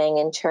 Sampson was saying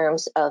in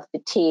terms of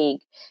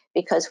fatigue,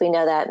 because we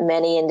know that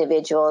many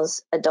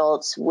individuals,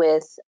 adults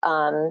with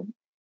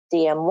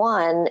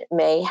DM1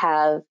 may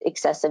have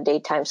excessive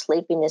daytime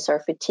sleepiness or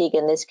fatigue,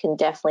 and this can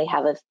definitely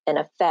have an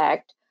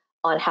effect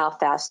on how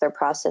fast they're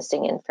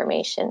processing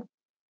information.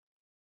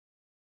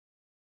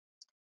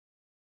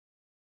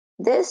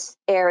 This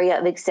area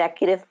of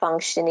executive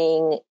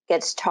functioning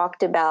gets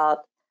talked about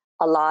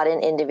a lot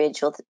in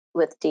individuals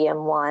with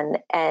DM1,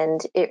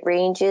 and it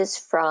ranges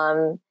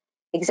from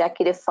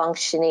executive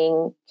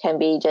functioning can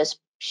be just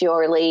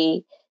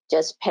purely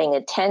just paying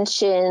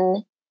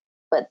attention,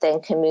 but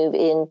then can move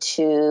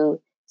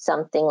into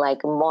something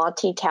like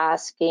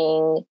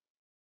multitasking,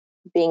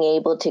 being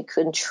able to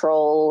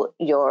control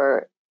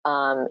your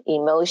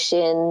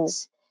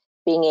emotions,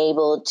 being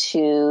able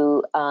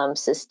to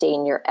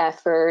sustain your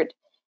effort,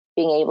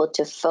 being able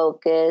to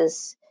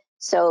focus.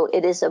 So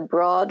it is a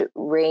broad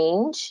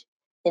range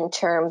in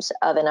terms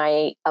of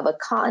a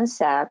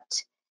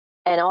concept,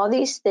 and all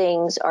these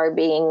things are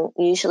being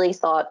usually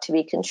thought to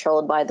be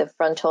controlled by the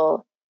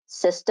frontal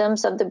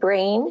systems of the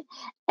brain,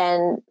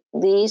 and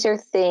these are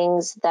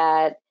things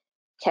that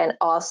can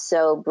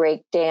also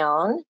break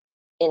down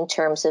in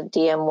terms of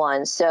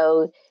DM1.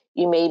 So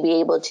you may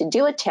be able to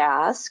do a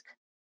task,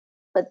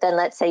 but then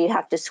let's say you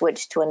have to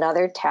switch to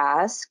another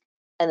task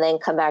and then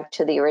come back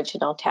to the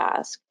original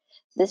task.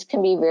 This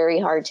can be very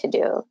hard to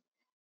do.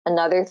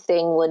 Another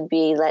thing would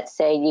be, let's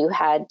say you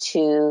had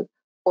to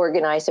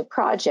organize a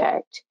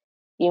project.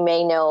 You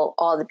may know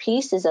all the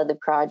pieces of the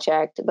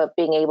project, but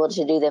being able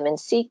to do them in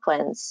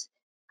sequence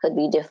could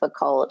be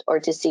difficult, or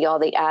to see all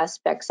the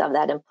aspects of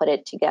that and put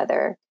it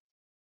together.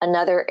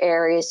 Another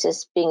area is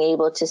just being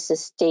able to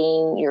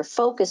sustain your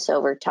focus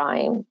over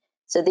time.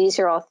 So these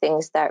are all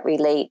things that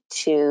relate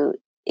to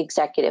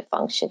executive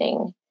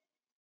functioning.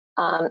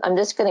 I'm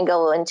just going to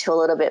go into a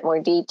little bit more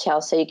detail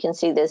so you can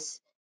see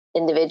this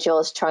individual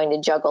is trying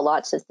to juggle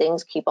lots of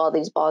things, keep all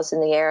these balls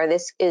in the air.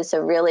 This is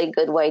a really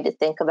good way to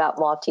think about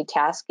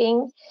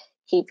multitasking,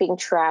 keeping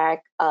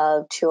track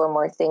of two or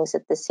more things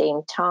at the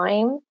same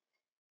time.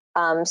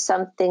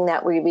 Something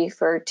that we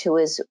refer to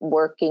as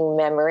working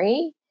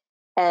memory.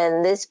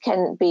 And this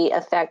can be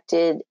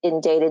affected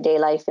in day-to-day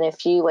life in a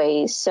few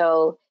ways.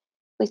 So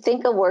we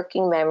think of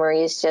working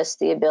memory as just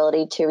the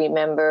ability to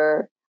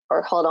remember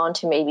or hold on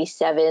to maybe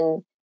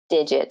 7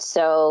 digits.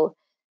 So,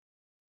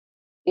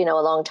 a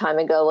long time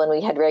ago when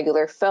we had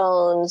regular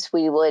phones,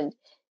 we would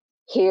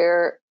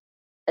hear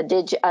a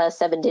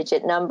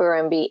 7-digit number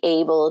and be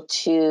able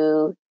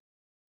to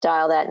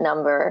dial that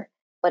number.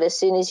 But as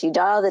soon as you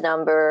dial the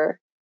number,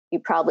 you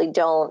probably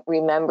don't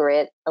remember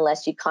it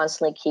unless you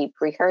constantly keep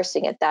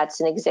rehearsing it.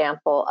 That's an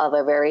example of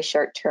a very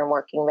short-term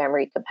working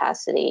memory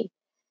capacity.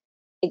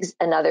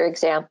 Another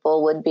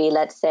example would be,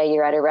 let's say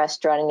you're at a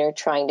restaurant and you're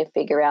trying to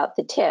figure out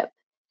the tip.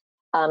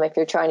 If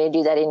you're trying to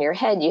do that in your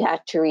head, you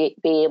have to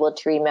be able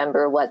to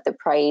remember what the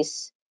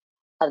price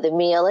of the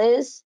meal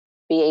is,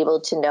 be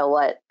able to know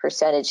what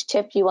percentage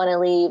tip you want to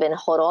leave, and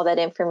hold all that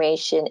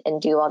information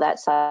and do all that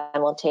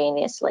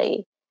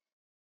simultaneously.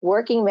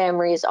 Working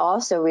memory is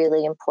also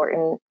really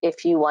important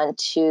if you want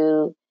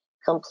to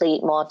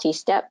complete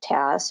multi-step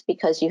tasks,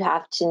 because you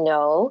have to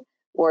know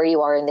where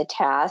you are in the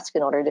task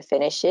in order to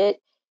finish it.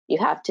 You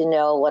have to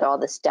know what all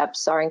the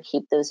steps are and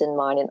keep those in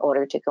mind in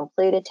order to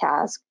complete a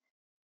task.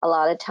 A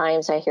lot of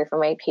times I hear from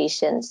my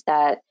patients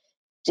that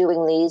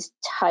doing these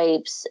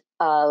types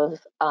of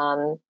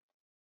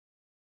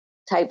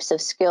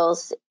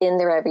skills in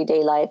their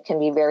everyday life can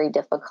be very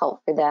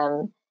difficult for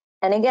them.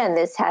 And again,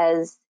 this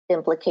has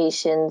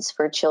implications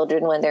for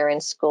children when they're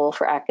in school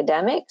for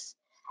academics,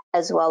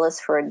 as well as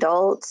for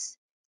adults,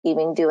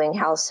 even doing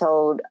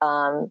household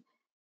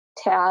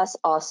tasks,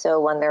 also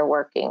when they're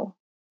working.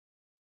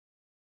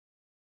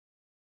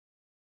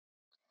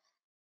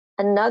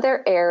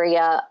 Another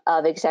area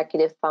of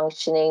executive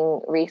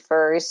functioning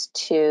refers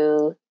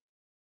to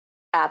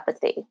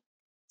apathy.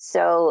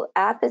 So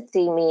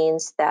apathy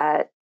means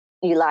that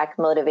you lack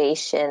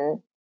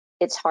motivation.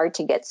 It's hard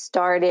to get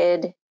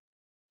started.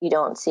 You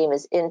don't seem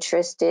as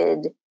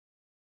interested.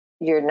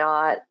 You're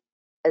not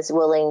as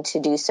willing to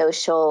do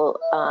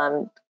social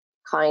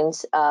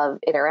kinds of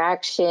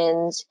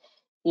interactions.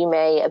 You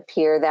may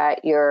appear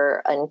that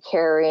you're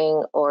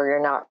uncaring or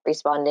you're not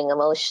responding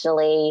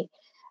emotionally.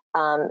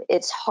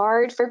 It's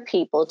hard for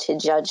people to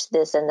judge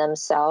this in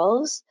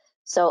themselves.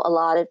 So a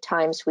lot of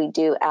times we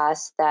do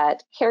ask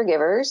that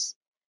caregivers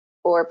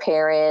or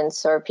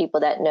parents or people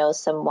that know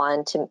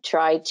someone to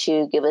try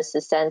to give us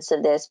a sense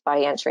of this by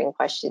answering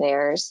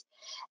questionnaires.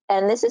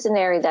 And this is an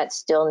area that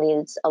still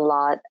needs a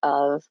lot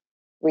of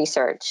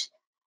research.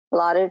 A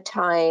lot of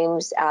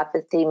times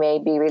apathy may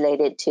be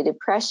related to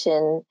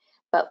depression,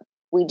 but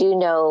we do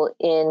know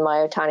in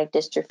myotonic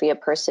dystrophy, a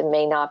person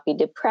may not be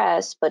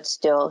depressed, but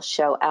still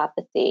show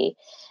apathy.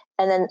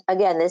 And then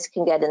again, this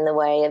can get in the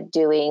way of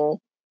doing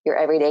your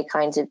everyday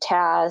kinds of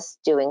tasks,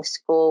 doing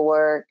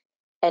schoolwork,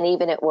 and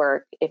even at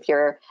work. If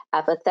you're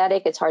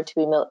apathetic, it's hard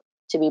to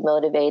be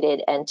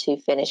motivated and to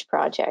finish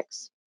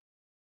projects.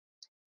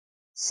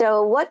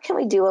 So what can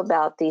we do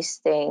about these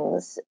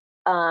things?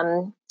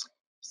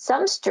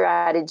 Some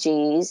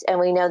strategies,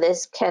 and we know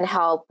this can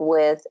help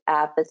with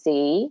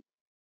apathy,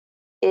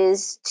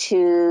 is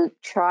to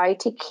try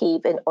to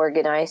keep an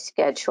organized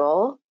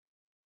schedule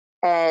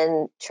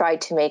and try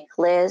to make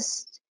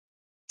lists,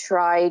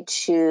 try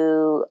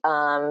to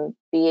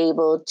be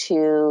able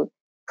to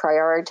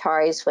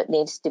prioritize what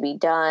needs to be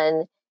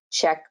done,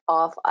 check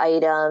off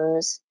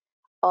items.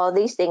 All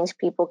these things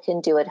people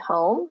can do at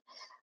home,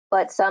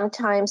 but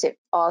sometimes it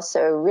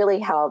also really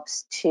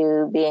helps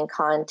to be in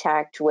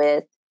contact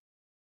with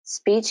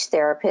speech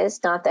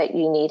therapists. Not that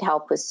you need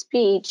help with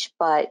speech,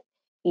 but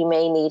you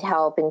may need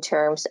help in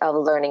terms of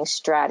learning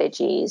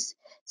strategies.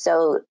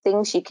 So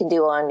things you can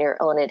do on your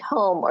own at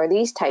home are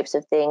these types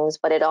of things,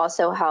 but it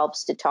also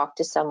helps to talk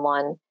to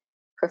someone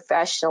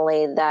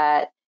professionally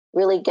that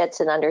really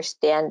gets an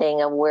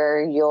understanding of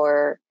where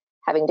you're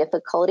having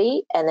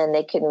difficulty, and then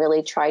they can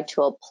really try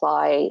to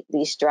apply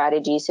these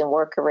strategies and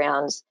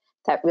workarounds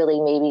that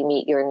really maybe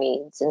meet your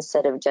needs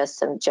instead of just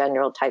some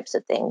general types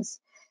of things.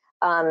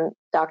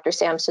 Dr.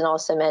 Sampson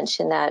also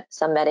mentioned that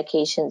some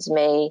medications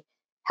may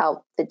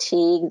help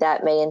fatigue.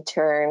 That may in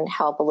turn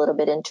help a little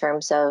bit in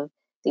terms of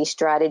these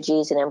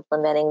strategies and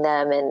implementing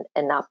them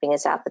and not being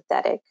as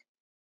apathetic.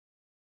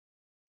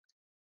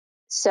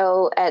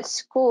 So at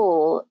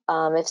school,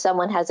 if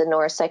someone has a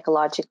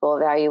neuropsychological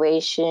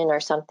evaluation or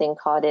something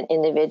called an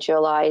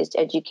individualized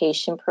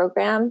education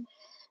program,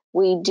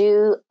 we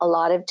do a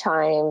lot of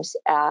times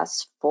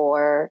ask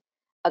for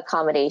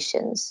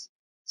accommodations.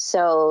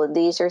 So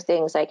these are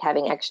things like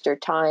having extra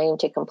time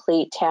to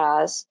complete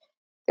tasks.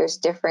 There's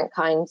different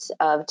kinds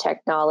of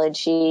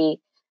technology.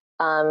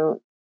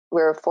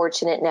 We're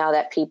fortunate now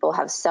that people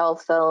have cell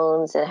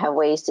phones and have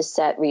ways to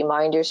set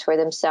reminders for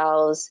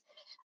themselves.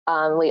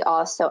 We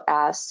also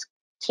ask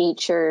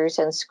teachers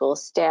and school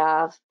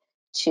staff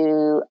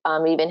to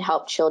even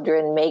help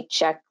children make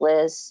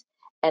checklists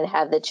and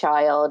have the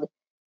child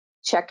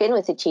check in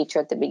with the teacher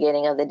at the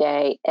beginning of the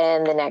day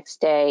and the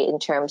next day in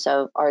terms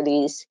of, are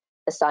these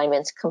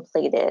assignments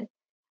completed?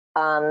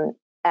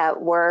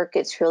 At work,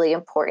 it's really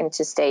important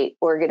to stay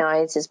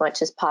organized as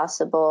much as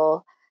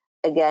possible,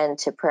 again,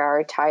 to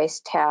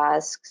prioritize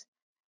tasks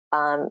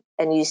and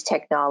use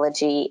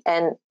technology.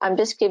 And I'm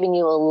just giving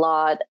you a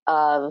lot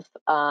of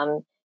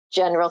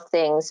general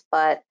things,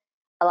 but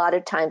a lot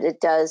of times it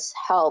does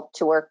help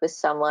to work with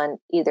someone,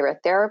 either a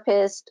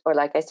therapist or,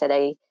 like I said,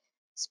 a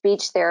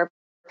speech therapist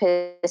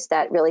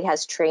that really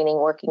has training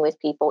working with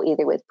people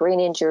either with brain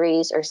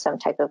injuries or some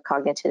type of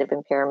cognitive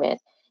impairment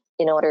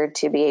in order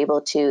to be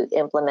able to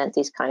implement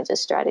these kinds of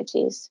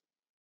strategies.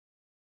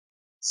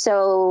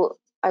 So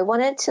I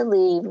wanted to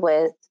leave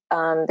with,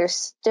 there's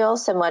still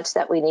so much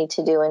that we need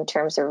to do in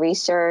terms of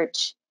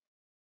research.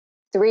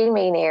 Three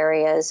main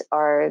areas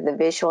are the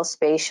visual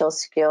spatial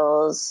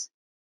skills,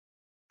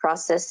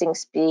 processing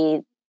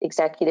speed,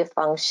 executive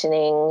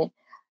functioning.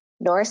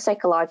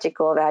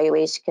 Neuropsychological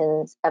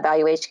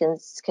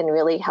evaluations can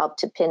really help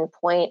to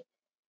pinpoint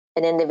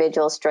an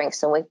individual's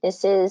strengths and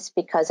weaknesses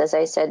because, as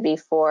I said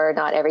before,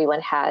 not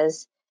everyone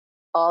has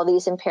all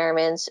these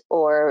impairments,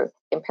 or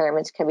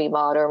impairments can be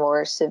mild or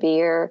more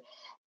severe.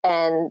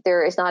 And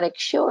there is not a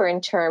cure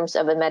in terms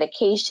of a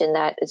medication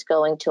that is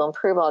going to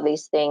improve all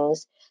these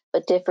things,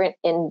 but different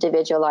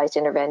individualized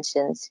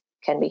interventions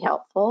can be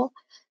helpful.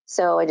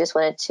 So I just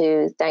wanted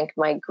to thank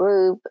my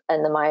group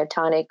and the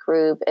Myotonic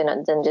group,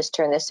 and then just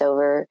turn this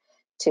over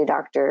to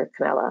Dr.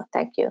 Camilla.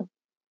 Thank you.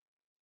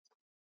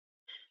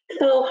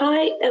 So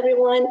hi,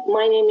 everyone.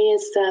 My name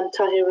is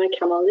Tahira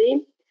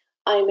Kamali.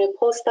 I'm a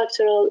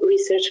postdoctoral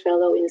research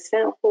fellow in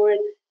Stanford.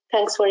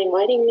 Thanks for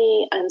inviting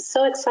me. I'm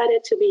so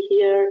excited to be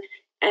here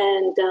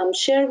and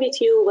share with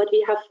you what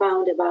we have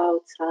found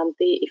about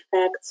the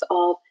effects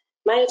of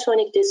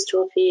myotonic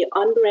dystrophy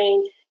on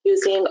brain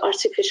using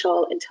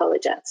artificial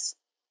intelligence.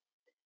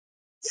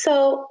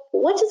 So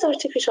what is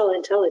artificial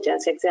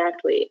intelligence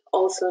exactly,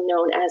 also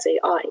known as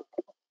AI?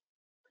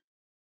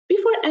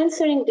 Before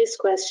answering this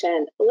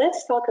question,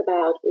 let's talk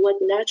about what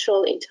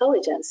natural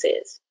intelligence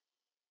is.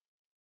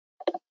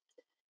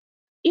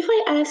 If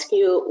I ask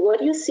you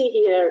what you see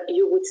here,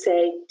 you would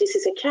say, this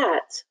is a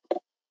cat.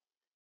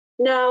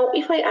 Now,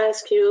 if I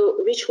ask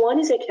you which one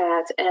is a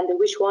cat and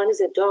which one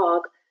is a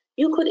dog,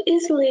 you could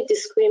easily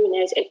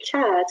discriminate a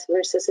cat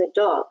versus a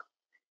dog.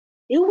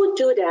 You would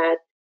do that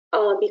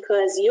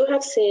because you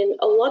have seen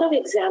a lot of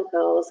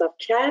examples of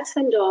cats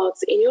and dogs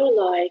in your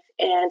life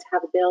and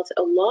have built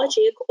a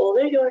logic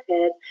over your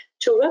head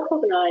to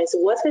recognize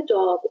what a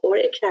dog or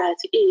a cat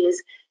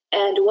is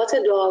and what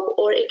a dog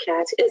or a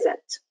cat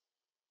isn't.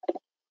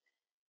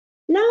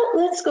 Now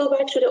let's go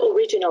back to the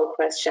original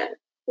question.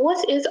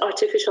 What is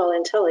artificial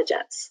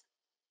intelligence?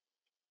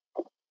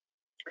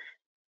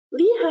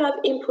 We have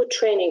input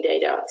training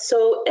data,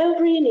 so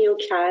every new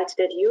cat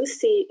that you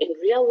see in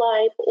real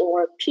life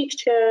or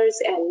pictures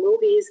and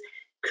movies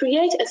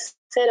create a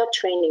set of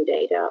training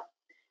data.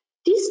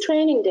 This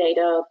training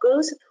data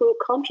goes through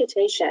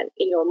computation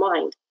in your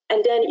mind,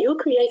 and then you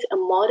create a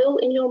model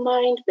in your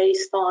mind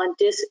based on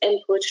this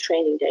input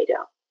training data.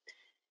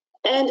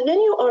 And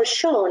when you are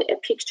shown a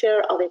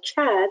picture of a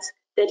cat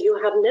that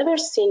you have never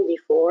seen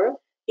before,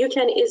 you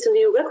can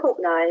easily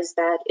recognize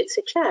that it's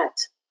a cat.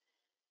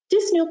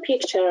 This new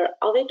picture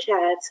of a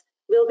cat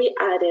will be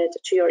added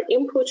to your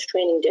input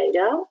training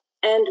data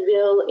and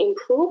will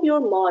improve your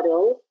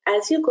model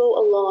as you go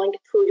along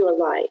through your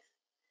life.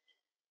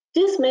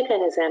 This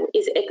mechanism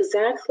is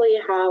exactly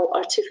how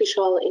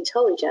artificial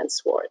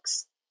intelligence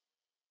works.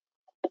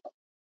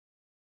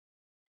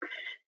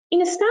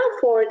 In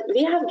Stanford,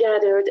 we have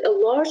gathered a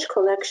large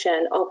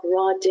collection of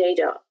raw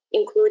data,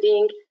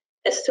 including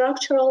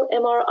structural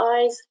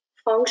MRIs,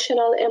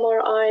 functional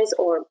MRIs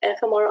or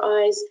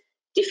fMRIs,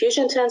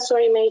 diffusion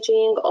tensor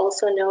imaging,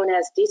 also known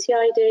as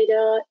DTI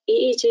data,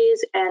 EEGs,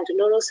 and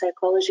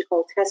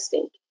neuropsychological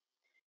testing.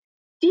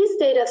 These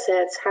data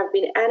sets have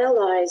been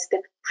analyzed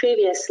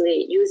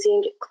previously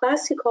using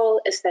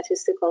classical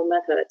statistical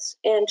methods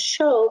and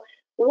show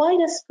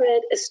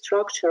widespread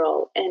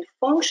structural and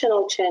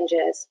functional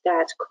changes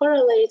that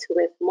correlate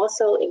with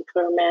muscle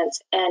impairment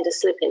and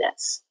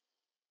sleepiness.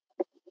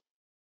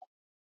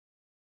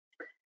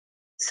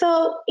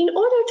 So in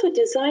order to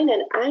design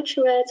an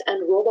accurate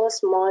and robust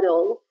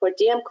model for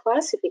DM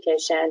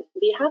classification,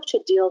 we have to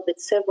deal with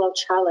several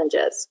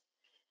challenges.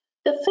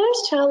 The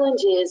first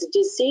challenge is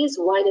disease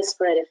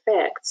widespread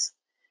effects.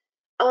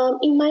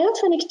 In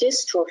myotonic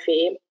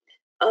dystrophy,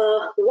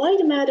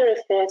 white matter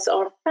effects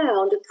are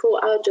found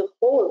throughout the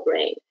whole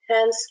brain.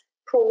 Hence,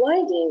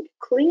 providing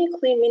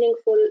clinically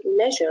meaningful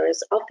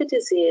measures of the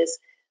disease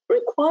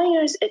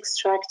requires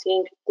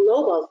extracting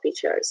global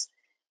features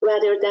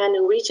rather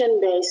than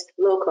region-based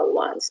local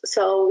ones.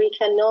 So we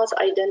cannot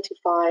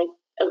identify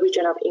a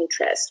region of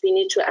interest. We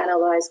need to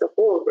analyze the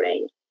whole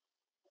brain.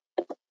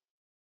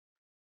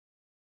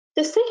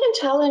 The second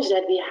challenge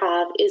that we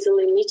have is a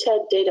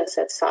limited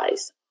dataset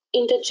size.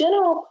 In the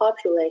general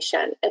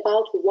population,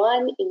 about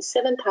 1 in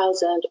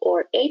 7,000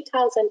 or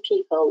 8,000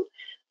 people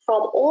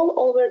from all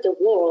over the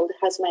world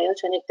has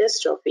myotonic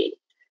dystrophy.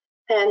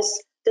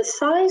 Hence, the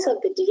size of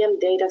the DM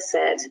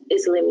dataset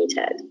is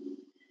limited.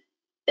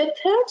 The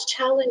third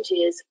challenge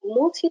is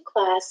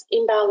multi-class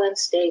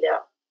imbalanced data.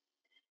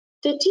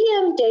 The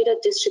DM data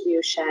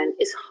distribution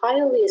is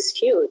highly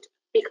skewed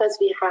because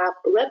we have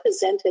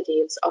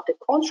representatives of the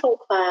control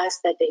class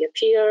that they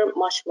appear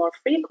much more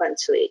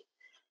frequently.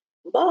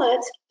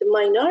 But the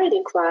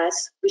minority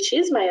class, which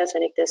is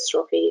myotonic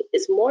dystrophy,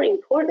 is more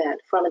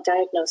important from a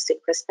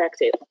diagnostic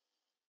perspective.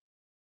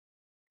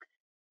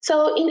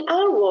 So in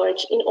our work,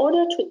 in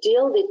order to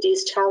deal with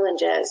these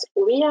challenges,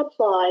 we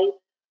apply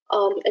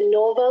a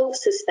novel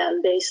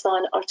system based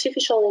on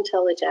artificial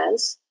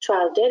intelligence to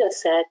our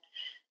dataset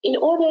in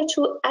order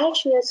to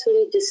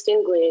accurately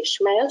distinguish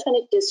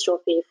myotonic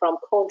dystrophy from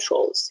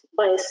controls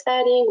by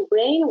studying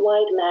brain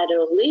white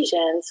matter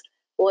lesions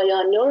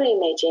via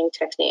neuroimaging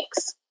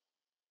techniques.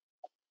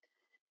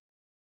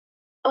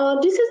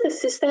 This is the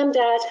system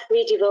that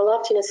we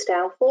developed in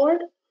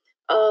Stanford.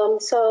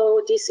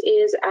 So this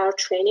is our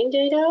training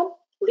data.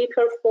 We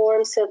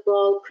perform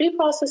several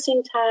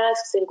pre-processing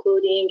tasks,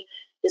 including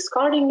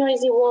discarding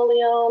noisy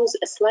volumes,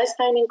 slice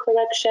timing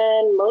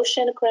correction,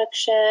 motion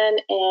correction,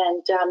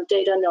 and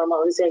data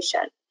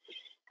normalization.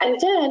 And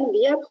then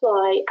we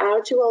apply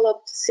our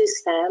developed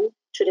system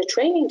to the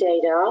training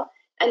data,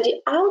 and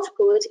the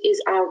output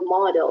is our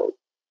model.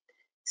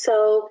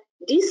 So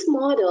this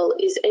model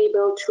is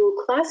able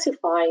to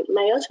classify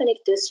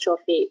myotonic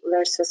dystrophy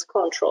versus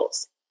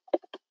controls.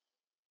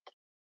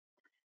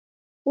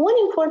 One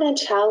important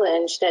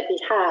challenge that we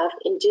have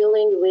in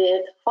dealing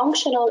with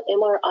functional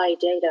MRI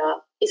data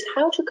is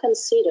how to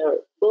consider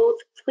both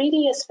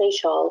 3D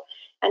spatial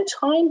and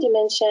time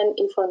dimension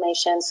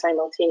information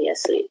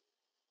simultaneously.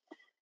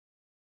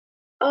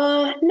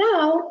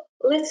 Now,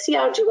 let's see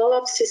our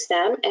developed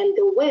system and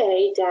the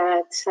way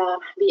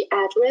that we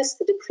addressed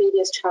the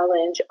previous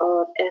challenge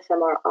of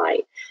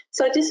fMRI.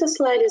 So this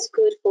slide is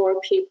good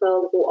for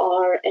people who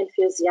are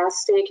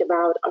enthusiastic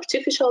about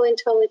artificial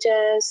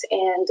intelligence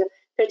and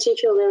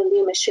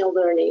particularly machine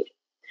learning.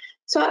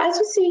 So as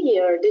you see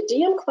here, the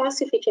DM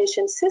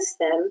classification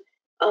system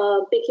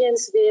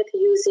begins with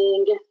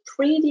using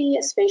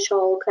 3D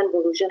spatial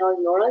convolutional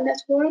neural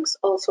networks,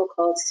 also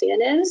called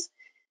CNNs,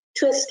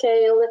 to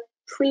scale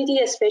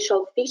 3D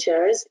spatial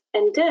features,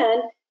 and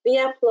then we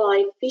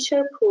apply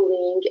feature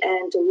pooling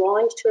and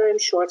long-term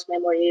short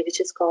memory, which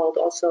is called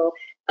also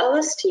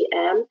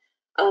LSTM,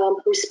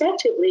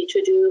 respectively,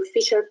 to do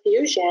feature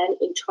fusion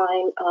in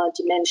time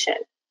dimension.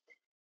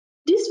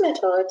 This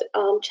method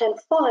can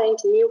find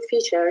new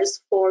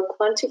features for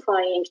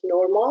quantifying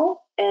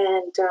normal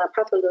and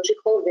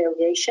pathological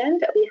variation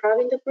that we have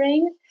in the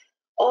brain.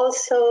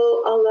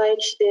 Also, unlike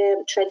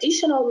the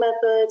traditional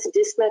methods,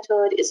 this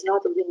method is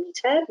not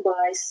limited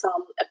by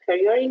some a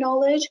priori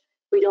knowledge.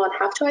 We don't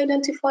have to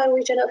identify a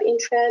region of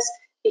interest.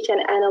 We can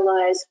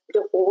analyze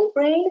the whole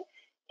brain,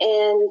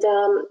 and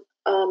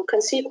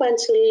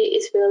consequently,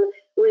 it will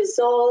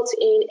result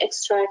in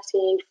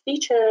extracting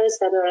features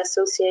that are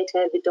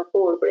associated with the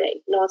whole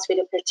brain, not with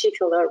a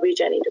particular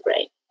region in the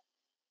brain.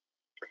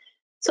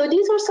 So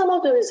these are some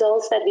of the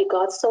results that we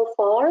got so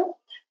far.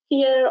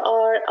 Here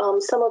are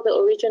some of the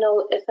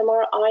original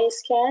fMRI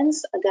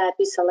scans that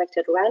we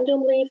selected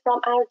randomly from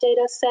our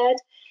data set.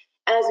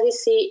 As we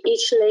see,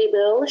 each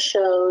label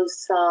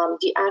shows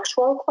the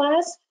actual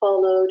class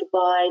followed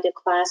by the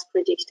class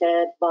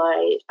predicted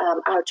by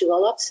our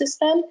developed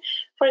system.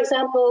 For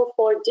example,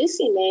 for this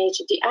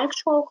image, the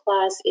actual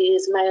class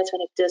is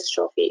myotonic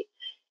dystrophy.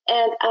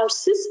 And our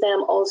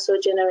system also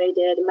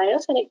generated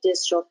myotonic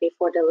dystrophy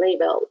for the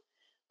label.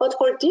 But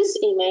for this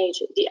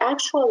image, the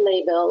actual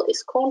label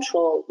is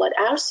control, but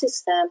our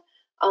system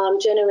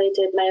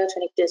generated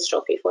myotonic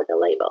dystrophy for the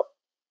label.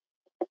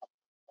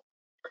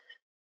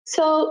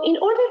 So in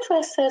order to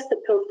assess the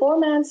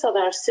performance of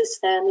our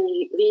system,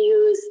 we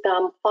used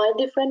 5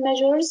 different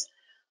measures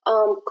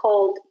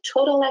called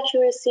total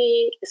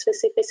accuracy,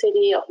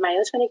 specificity of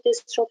myotonic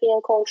dystrophy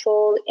and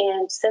control,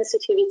 and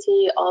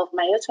sensitivity of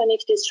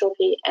myotonic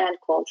dystrophy and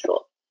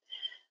control.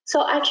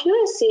 So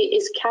accuracy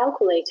is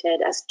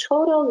calculated as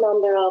total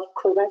number of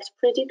correct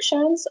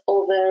predictions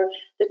over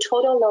the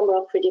total number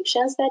of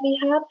predictions that we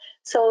have.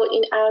 So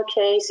in our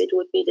case, it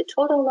would be the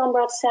total number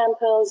of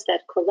samples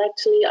that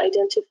correctly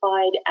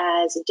identified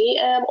as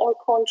DM or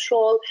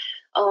control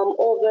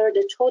over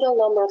the total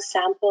number of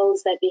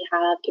samples that we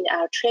have in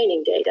our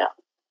training data.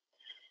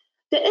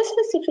 The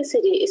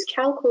specificity is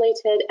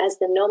calculated as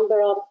the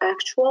number of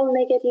actual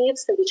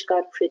negatives which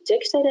got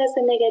predicted as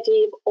a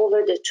negative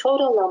over the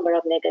total number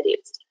of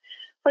negatives.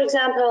 For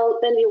example,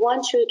 when we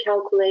want to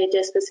calculate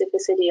the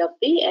specificity of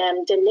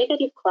BM, the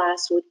negative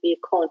class would be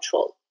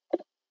control.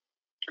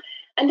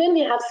 And then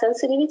we have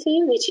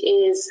sensitivity, which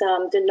is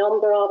the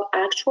number of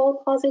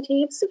actual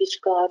positives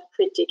which got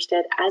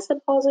predicted as a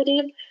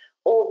positive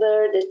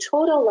over the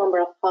total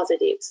number of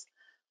positives.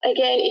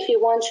 Again, if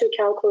you want to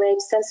calculate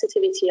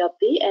sensitivity of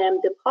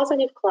BM, the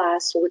positive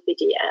class would be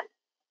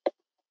DM.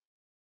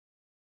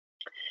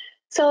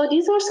 So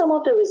these are some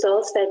of the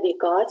results that we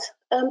got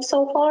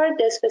so far.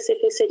 The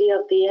specificity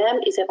of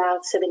BM is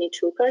about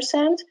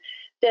 72%.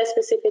 The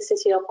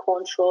specificity of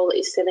control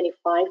is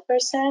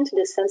 75%.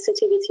 The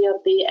sensitivity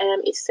of BM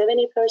is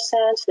 70%.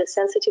 The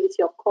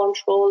sensitivity of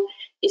control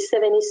is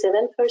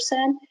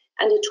 77%.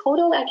 And the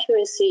total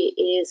accuracy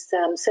is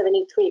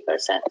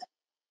 73%.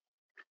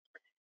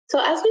 So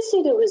as we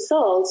see, the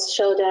results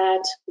show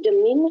that the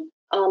mean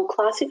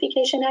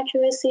classification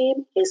accuracy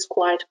is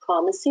quite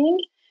promising,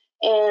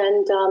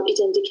 and it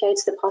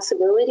indicates the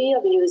possibility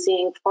of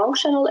using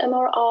functional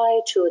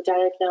MRI to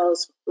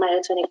diagnose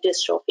myotonic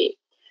dystrophy.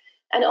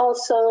 And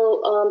also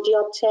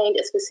the obtained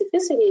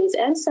specificities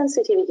and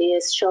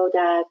sensitivities show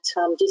that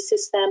this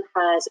system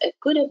has a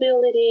good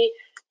ability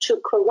to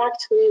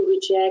correctly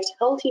reject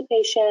healthy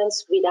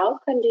patients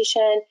without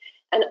condition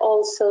and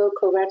also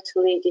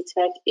correctly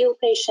detect ill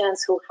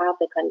patients who have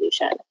the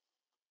condition.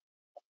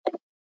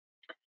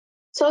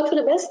 So to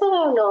the best of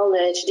our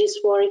knowledge, this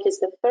work is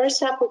the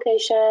first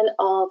application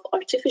of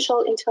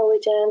artificial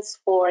intelligence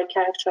for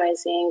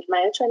characterizing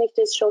myotonic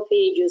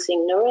dystrophy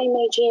using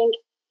neuroimaging.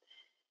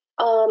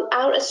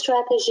 Our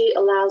strategy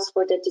allows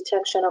for the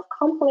detection of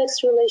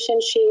complex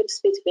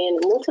relationships between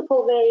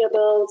multiple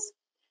variables.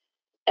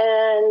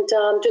 And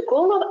the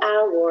goal of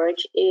our work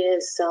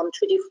is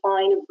to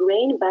define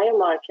brain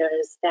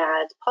biomarkers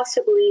that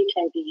possibly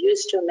can be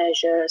used to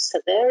measure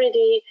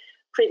severity,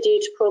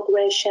 predict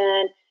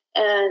progression,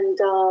 and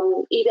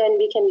even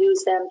we can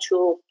use them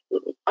to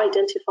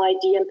identify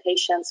DM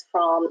patients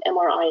from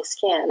MRI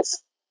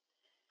scans.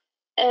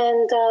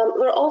 And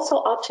we're also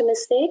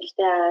optimistic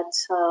that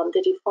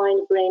the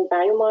defined brain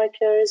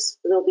biomarkers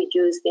will be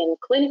used in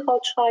clinical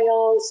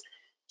trials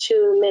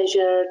to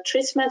measure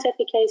treatment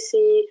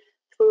efficacy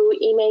through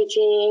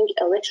imaging,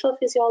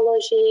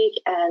 electrophysiologic,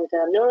 and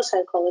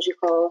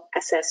neuropsychological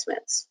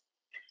assessments.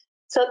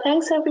 So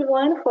thanks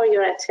everyone for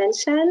your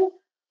attention.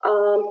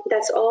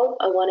 That's all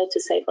I wanted to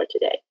say for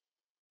today.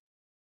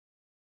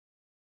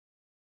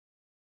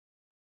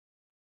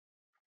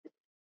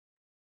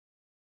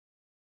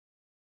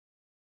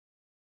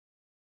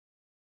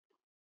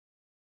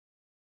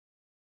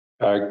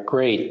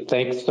 Great.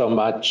 Thanks so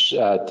much,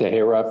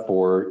 Tahira,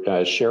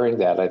 for sharing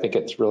that. I think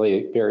it's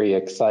really very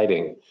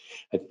exciting.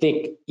 I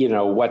think,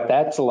 what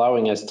that's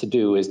allowing us to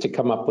do is to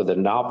come up with a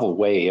novel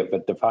way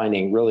of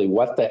defining really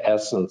what the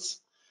essence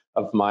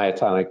of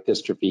myotonic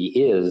dystrophy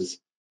is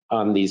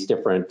on these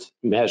different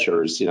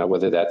measures,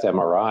 whether that's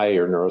MRI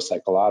or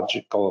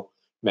neuropsychological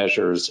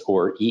measures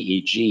or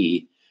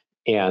EEG.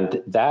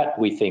 And that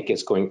we think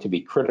is going to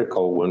be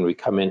critical when we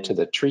come into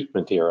the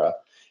treatment era.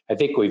 I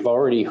think we've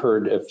already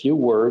heard a few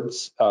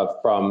words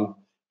from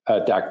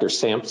Dr.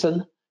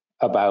 Sampson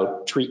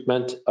about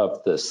treatment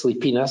of the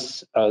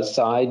sleepiness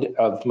side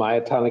of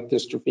myotonic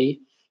dystrophy.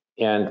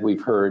 And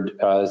we've heard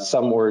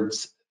some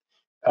words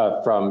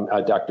from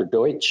Dr.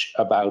 Deutsch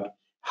about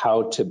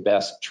how to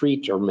best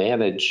treat or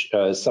manage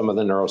some of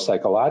the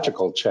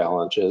neuropsychological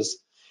challenges.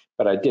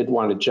 But I did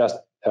want to just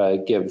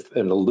give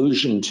an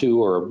allusion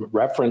to or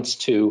reference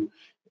to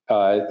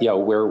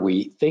where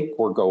we think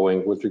we're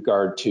going with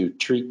regard to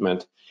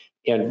treatment.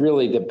 And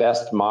really the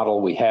best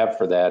model we have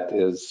for that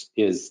is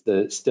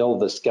still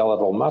the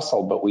skeletal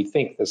muscle, but we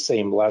think the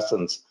same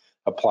lessons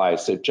apply.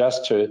 So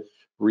just to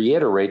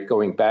reiterate,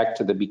 going back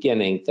to the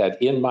beginning,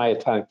 that in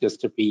myotonic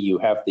dystrophy, you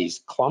have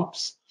these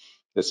clumps.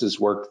 This is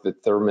work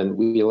that Thurman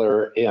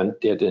Wheeler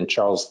did in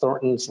Charles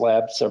Thornton's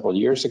lab several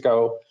years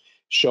ago,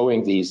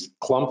 showing these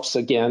clumps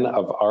again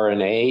of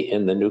RNA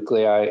in the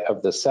nuclei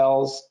of the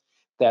cells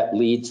that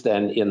leads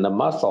then in the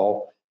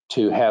muscle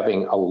to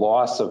having a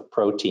loss of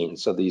protein.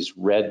 So these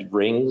red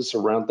rings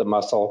around the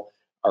muscle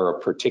are a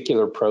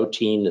particular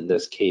protein, in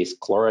this case,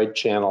 chloride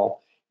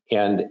channel.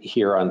 And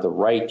here on the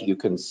right, you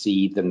can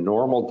see the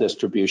normal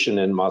distribution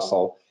in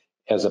muscle,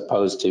 as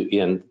opposed to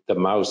in the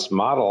mouse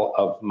model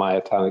of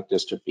myotonic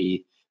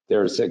dystrophy,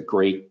 there's a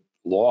great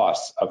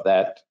loss of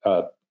that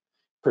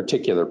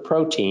particular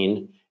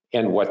protein.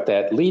 And what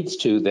that leads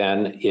to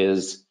then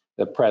is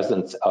the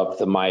presence of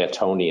the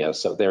myotonia.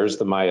 So there's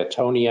the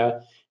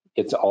myotonia.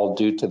 It's all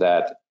due to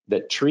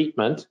that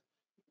treatment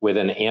with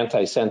an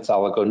antisense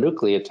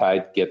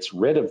oligonucleotide gets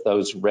rid of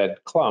those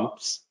red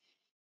clumps,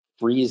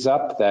 frees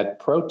up that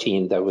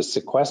protein that was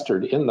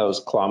sequestered in those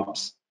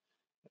clumps,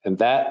 and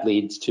that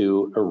leads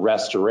to a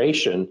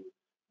restoration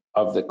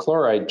of the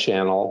chloride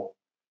channel,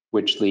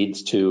 which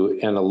leads to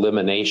an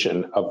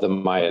elimination of the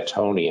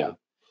myotonia.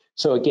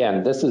 So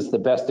again, this is the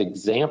best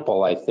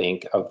example, I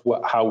think, of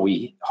how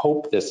we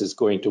hope this is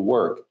going to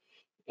work.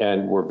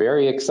 And we're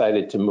very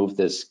excited to move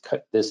this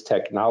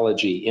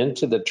technology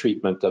into the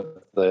treatment of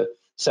the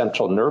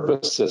central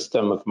nervous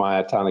system of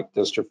myotonic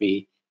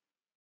dystrophy,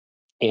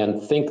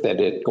 and think that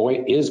it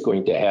is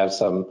going to have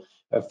some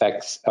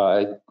effects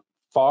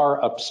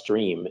far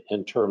upstream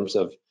in terms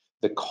of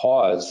the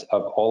cause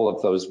of all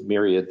of those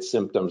myriad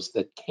symptoms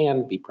that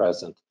can be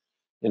present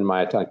in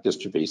myotonic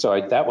dystrophy.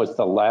 So that was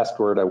the last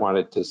word I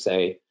wanted to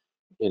say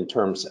in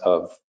terms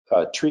of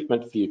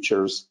treatment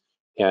futures,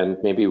 and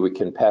maybe we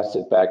can pass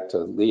it back to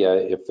Leah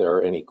if there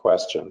are any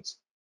questions.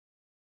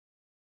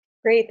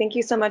 Great, thank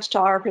you so much to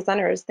all our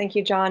presenters. Thank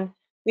you, John.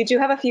 We do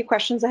have a few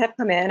questions that have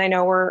come in. I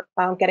know we're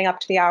getting up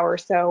to the hour,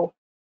 so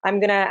I'm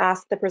gonna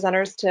ask the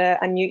presenters to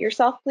unmute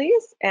yourself,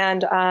 please.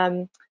 And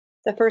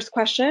the first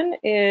question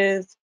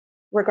is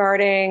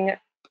regarding,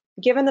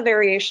 given the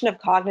variation of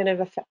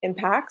cognitive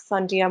impacts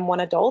on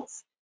DM1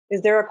 adults,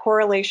 is there a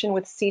correlation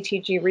with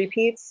CTG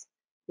repeats,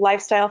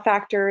 lifestyle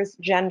factors,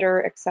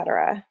 gender,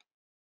 etc.?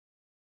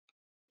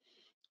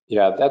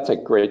 Yeah, that's a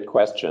great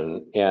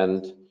question.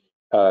 And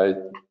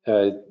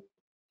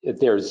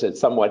there's a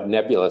somewhat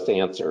nebulous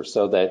answer,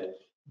 so that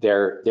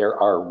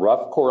there are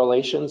rough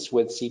correlations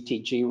with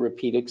CTG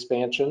repeat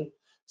expansion,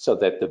 so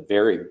that the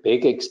very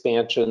big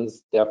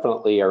expansions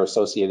definitely are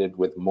associated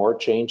with more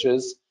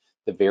changes.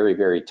 The very,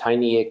 very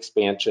tiny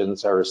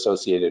expansions are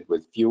associated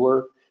with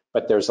fewer,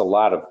 but there's a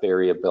lot of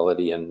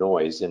variability and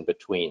noise in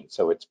between.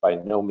 So it's by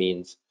no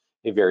means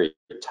a very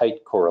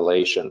tight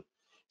correlation.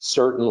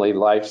 Certainly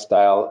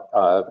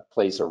lifestyle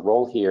plays a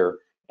role here.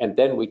 And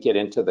then we get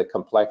into the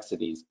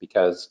complexities,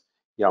 because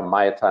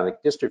myotonic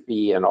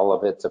dystrophy and all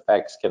of its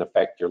effects can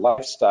affect your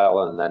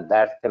lifestyle, and then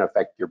that can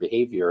affect your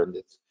behavior. And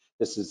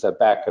this is a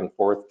back and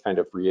forth kind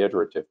of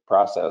reiterative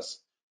process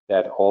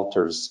that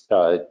alters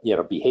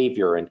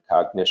behavior and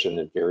cognition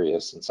in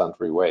various and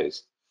sundry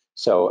ways.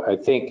 So I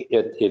think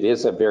it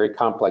is a very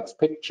complex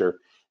picture.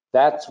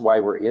 That's why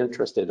we're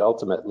interested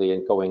ultimately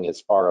in going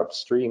as far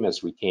upstream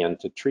as we can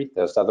to treat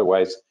this.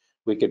 Otherwise,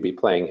 we could be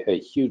playing a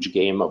huge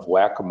game of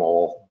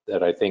whack-a-mole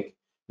that I think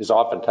is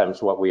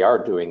oftentimes what we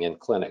are doing in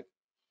clinic.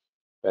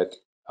 But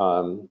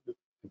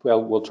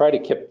well, we'll try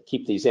to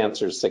keep these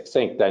answers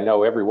succinct. I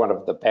know every one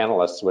of the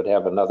panelists would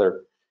have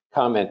another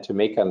comment to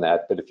make on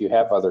that, but if you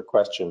have other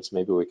questions,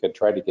 maybe we could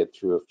try to get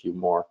through a few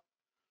more.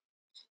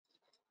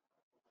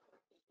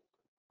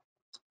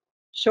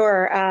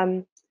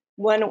 Sure.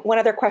 One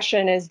other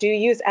question is, do you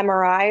use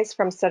MRIs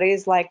from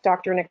studies like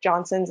Dr. Nick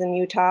Johnson's in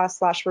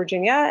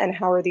Utah/Virginia, and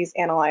how are these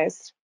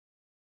analyzed?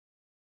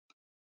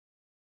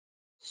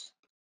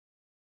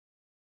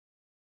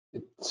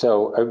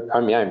 So,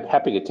 I mean, I'm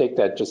happy to take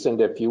that,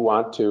 Jacinda. If you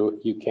want to,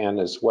 you can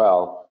as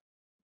well.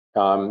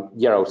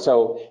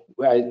 So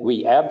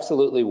we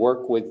absolutely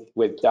work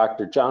with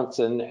Dr.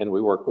 Johnson, and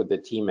we work with the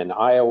team in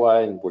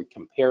Iowa, and we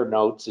compare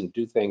notes and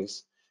do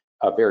things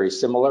very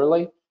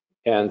similarly.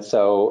 And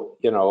so,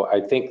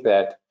 I think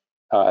that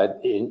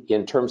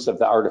in terms of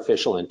the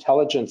artificial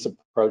intelligence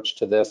approach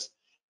to this,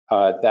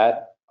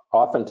 that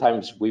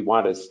oftentimes we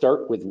want to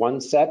start with one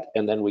set,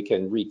 and then we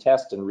can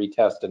retest and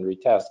retest and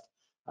retest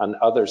on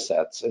other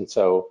sets. And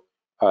so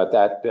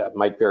that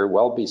might very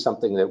well be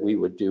something that we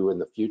would do in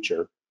the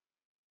future.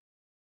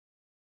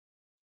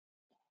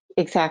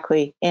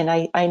 Exactly.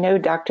 And I know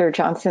Dr.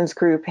 Johnson's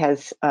group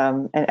has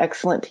an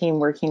excellent team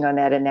working on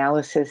that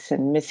analysis,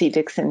 and Missy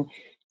Dixon,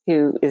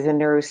 who is a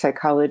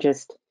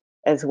neuropsychologist,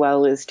 as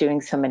well as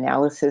doing some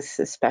analysis,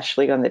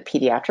 especially on the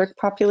pediatric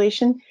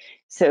population.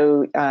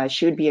 So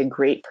she would be a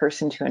great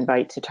person to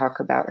invite to talk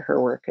about her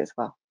work as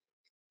well.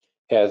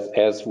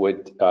 As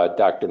would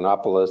Dr.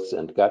 Nopoulos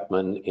and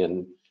Gutman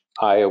in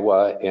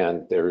Iowa,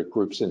 and there are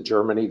groups in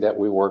Germany that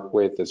we work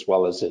with, as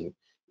well as in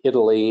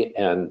Italy,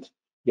 and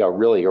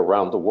really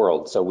around the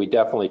world. So we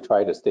definitely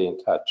try to stay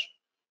in touch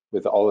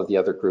with all of the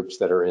other groups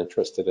that are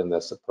interested in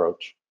this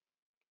approach.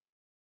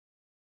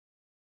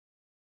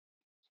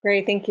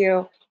 Great, thank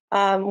you.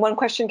 One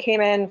question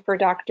came in for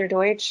Dr.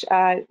 Deutsch.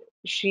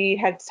 She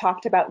had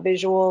talked about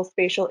visual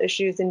spatial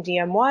issues in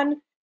DM1.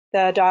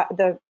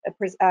 The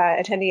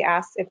attendee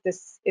asked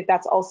if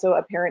that's also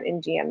apparent in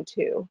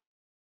DM2.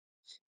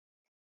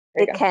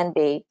 It can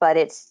be, but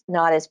it's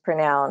not as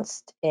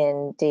pronounced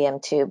in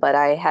DM2. But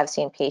I have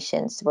seen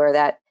patients where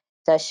that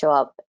does show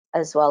up,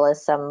 as well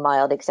as some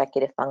mild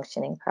executive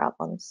functioning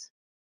problems.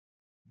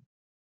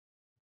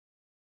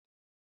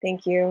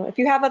 Thank you. If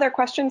you have other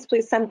questions,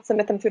 please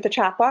submit them through the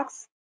chat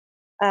box.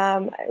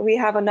 We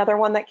have another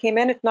one that came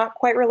in. It's not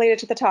quite related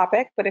to the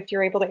topic, but if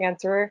you're able to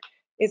answer,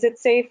 is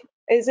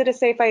it a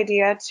safe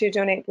idea to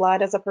donate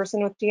blood as a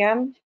person with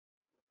DM?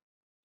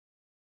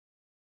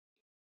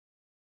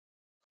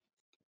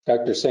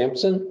 Dr.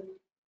 Sampson?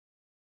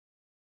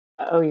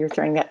 Oh, you're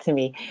throwing that to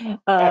me.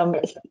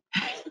 I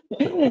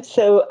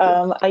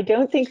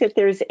don't think that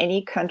there's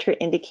any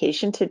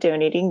contraindication to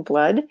donating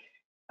blood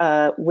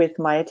with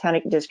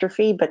myotonic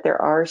dystrophy, but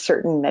there are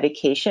certain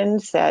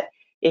medications that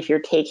if you're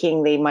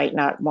taking, they might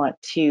not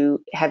want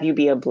to have you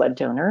be a blood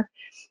donor.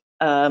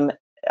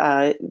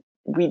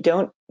 We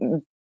don't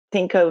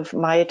think of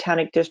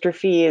myotonic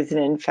dystrophy as an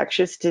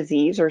infectious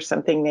disease or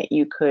something that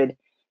you could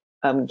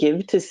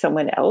give to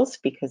someone else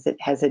because it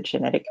has a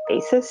genetic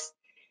basis.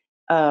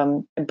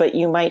 But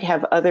you might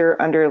have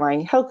other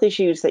underlying health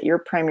issues that your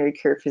primary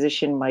care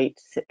physician might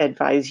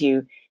advise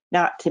you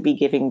not to be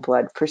giving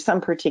blood for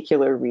some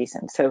particular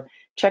reason. So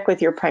check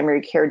with your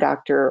primary care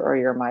doctor or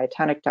your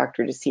myotonic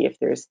doctor to see if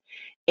there's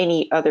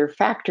any other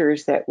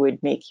factors that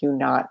would make you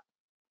not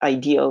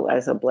ideal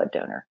as a blood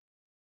donor.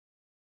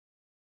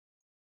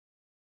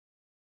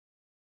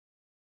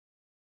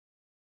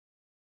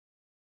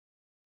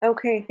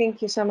 Okay,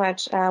 thank you so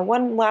much.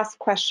 One last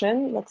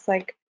question. Looks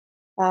like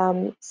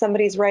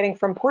somebody's writing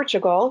from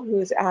Portugal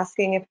who's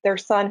asking if their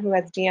son who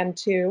has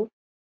DM1,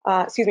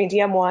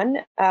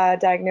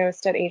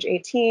 diagnosed at age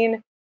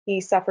 18,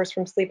 he suffers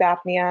from sleep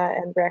apnea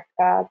and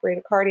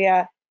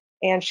bradycardia,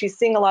 and she's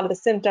seeing a lot of the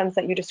symptoms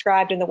that you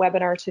described in the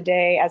webinar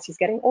today as he's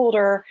getting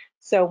older.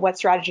 So what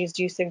strategies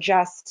do you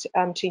suggest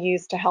to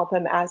use to help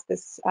him as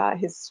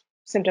his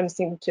symptoms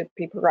seem to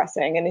be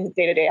progressing in his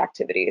day-to-day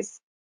activities?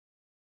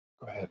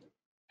 Go ahead.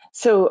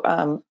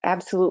 So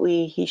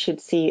absolutely, he should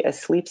see a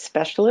sleep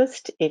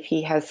specialist if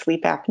he has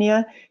sleep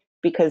apnea,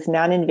 because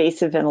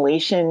non-invasive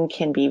ventilation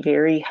can be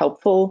very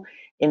helpful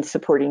in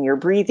supporting your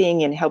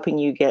breathing and helping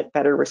you get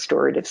better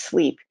restorative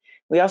sleep.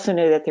 We also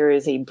know that there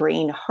is a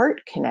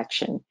brain-heart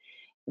connection,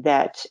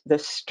 that the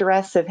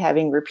stress of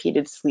having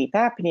repeated sleep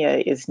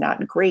apnea is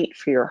not great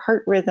for your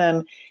heart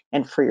rhythm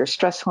and for your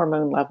stress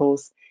hormone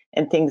levels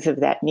and things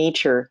of that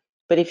nature.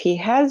 But if he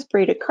has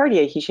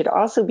bradycardia, he should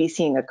also be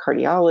seeing a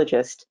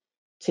cardiologist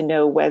to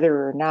know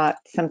whether or not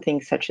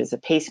something such as a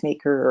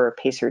pacemaker or a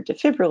pacer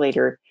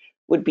defibrillator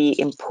would be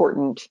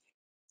important,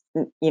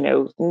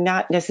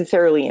 not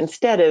necessarily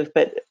instead of,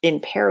 but in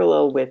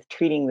parallel with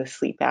treating the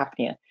sleep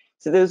apnea.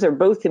 So those are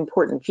both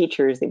important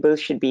features. They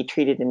both should be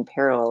treated in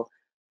parallel.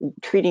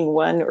 Treating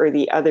one or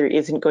the other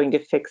isn't going to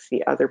fix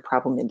the other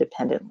problem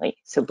independently.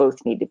 So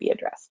both need to be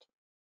addressed.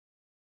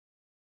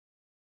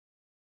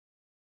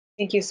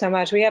 Thank you so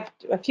much. We have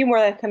a few more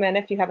that come in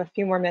if you have a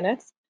few more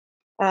minutes.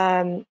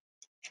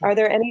 Are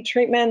there any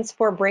treatments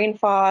for brain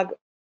fog,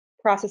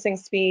 processing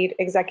speed,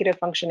 executive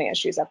functioning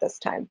issues at this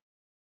time?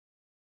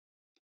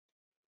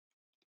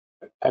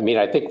 I mean,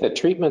 I think the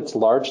treatments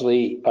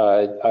largely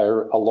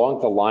are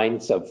along the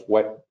lines of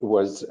what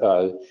was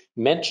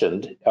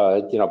mentioned,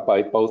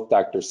 by both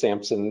Dr.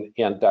 Sampson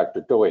and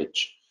Dr.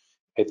 Deutsch.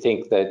 I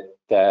think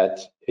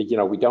that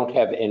we don't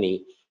have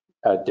any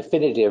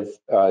definitive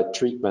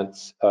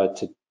treatments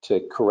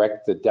to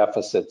correct the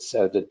deficits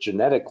at a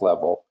genetic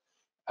level,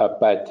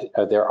 but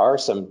there are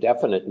some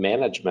definite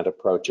management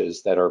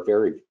approaches that are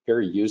very,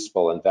 very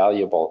useful and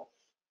valuable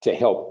to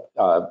help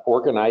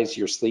organize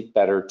your sleep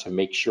better, to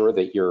make sure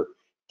that you're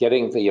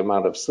getting the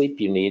amount of sleep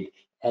you need,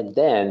 and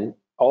then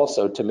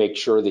also to make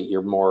sure that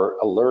you're more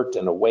alert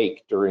and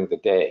awake during the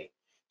day.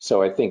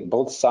 So I think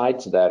both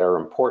sides of that are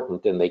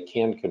important and they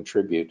can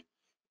contribute.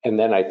 And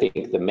then I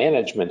think the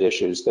management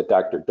issues that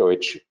Dr.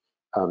 Deutsch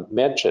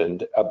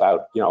mentioned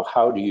about,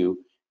 how do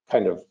you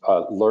kind of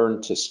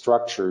learn to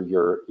structure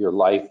your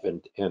life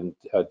and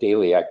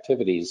daily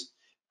activities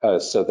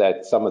so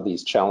that some of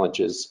these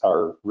challenges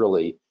are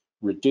really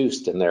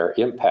reduced in their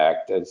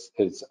impact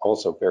is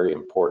also very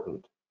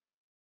important.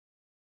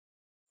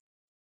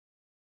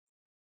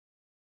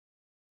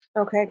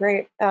 Okay,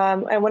 great.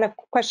 And when a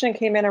question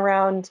came in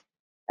around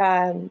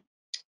juvenile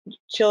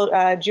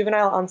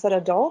onset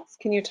adults,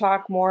 can you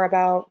talk more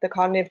about the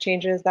cognitive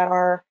changes that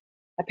are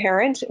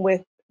apparent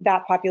with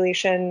that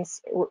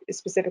population's,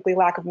 specifically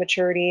lack of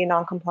maturity,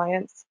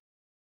 non-compliance?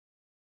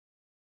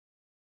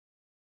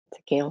 It's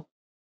a Gail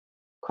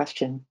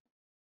question.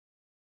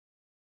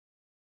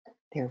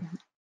 There.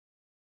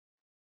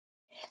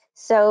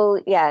 So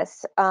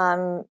yes,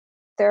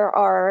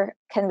 there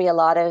can be a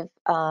lot of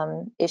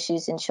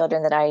issues in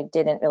children that I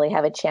didn't really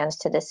have a chance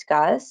to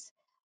discuss.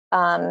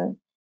 I'm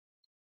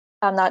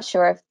not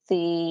sure if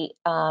the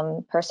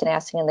person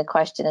asking the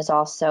question is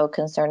also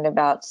concerned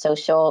about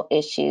social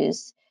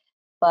issues,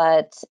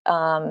 but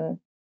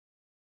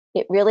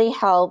it really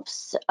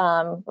helps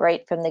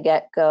right from the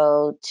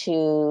get-go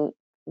to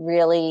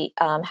really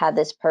have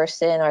this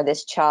person or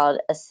this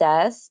child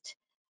assessed.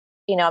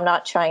 I'm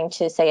not trying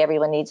to say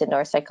everyone needs a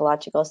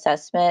neuropsychological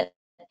assessment,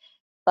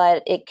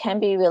 but it can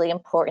be really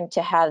important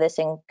to have this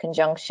in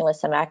conjunction with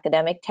some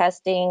academic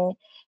testing,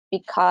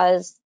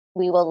 because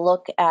we will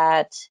look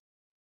at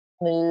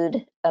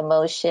mood,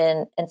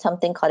 emotion, and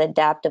something called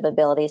adaptive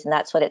abilities, and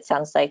that's what it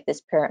sounds like this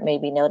parent may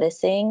be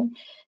noticing.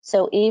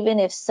 So even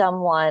if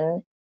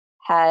someone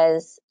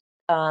has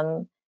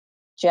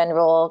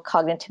general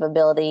cognitive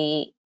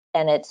ability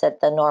and it's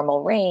at the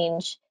normal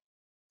range,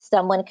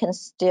 someone can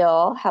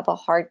still have a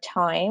hard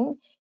time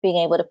being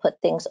able to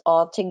put things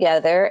all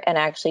together and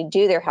actually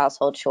do their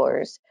household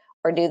chores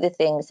or do the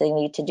things they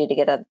need to do to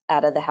get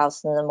out of the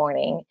house in the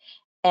morning.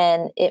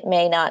 And it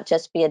may not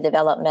just be a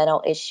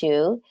developmental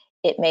issue.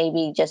 It may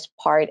be just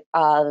part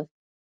of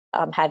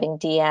having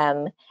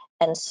DM.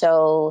 And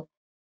so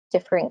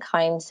different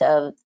kinds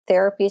of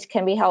therapies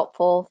can be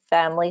helpful,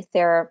 family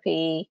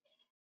therapy,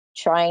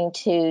 trying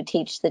to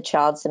teach the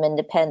child some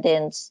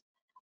independence.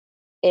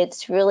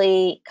 It's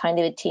really kind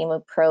of a team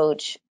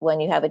approach when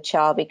you have a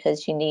child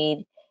because you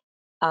need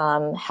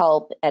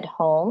help at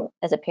home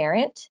as a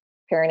parent.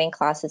 Parenting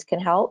classes can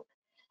help.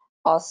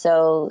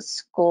 Also,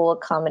 school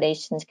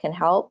accommodations can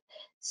help.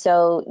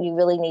 So you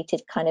really need to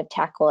kind of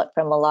tackle it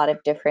from a lot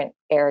of different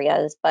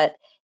areas. But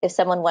if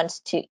someone wants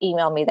to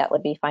email me, that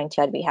would be fine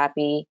too. I'd be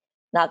happy.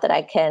 Not that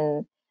I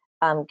can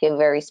give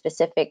very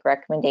specific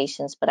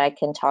recommendations, but I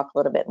can talk a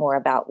little bit more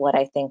about what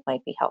I think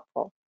might be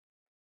helpful.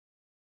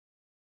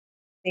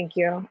 Thank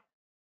you.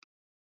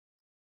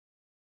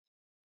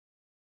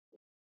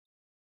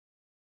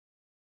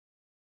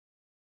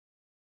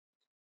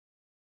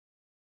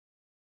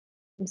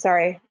 I'm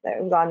sorry,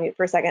 I was on mute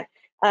for a second.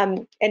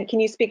 And can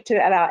you speak to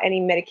about any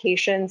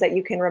medications that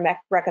you can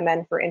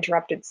recommend for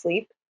interrupted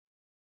sleep?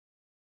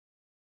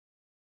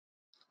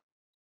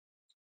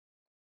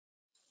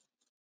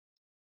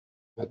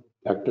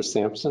 Dr.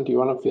 Sampson, do you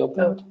want to field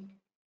that? Oh,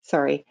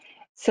 sorry.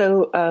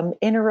 So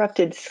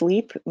interrupted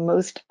sleep,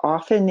 most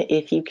often,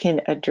 if you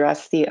can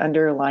address the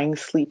underlying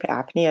sleep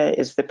apnea,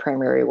 is the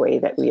primary way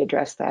that we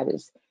address that,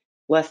 is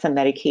less on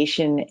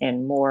medication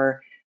and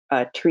more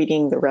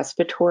treating the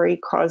respiratory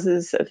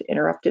causes of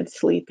interrupted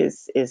sleep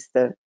is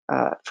the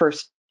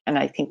first and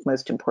I think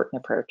most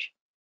important approach.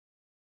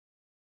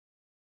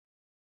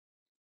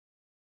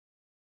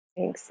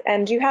 Thanks.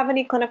 And do you have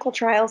any clinical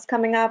trials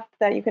coming up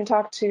that you can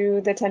talk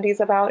to the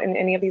attendees about in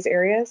any of these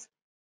areas?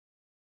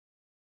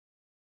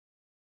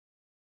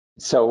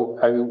 So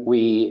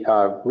we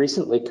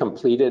recently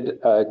participated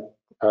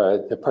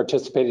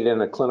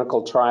in a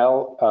clinical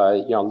trial,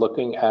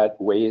 looking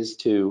at ways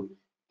to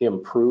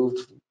improve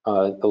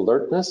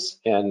alertness,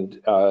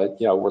 and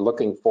we're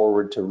looking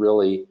forward to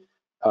really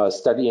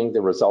studying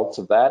the results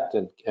of that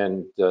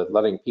and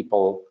letting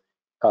people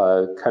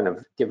kind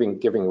of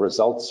giving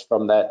results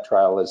from that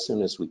trial as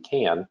soon as we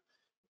can.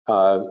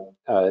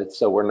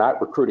 So we're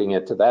not recruiting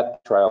into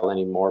that trial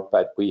anymore,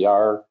 but we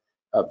are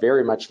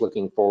very much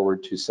looking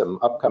forward to some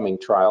upcoming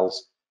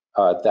trials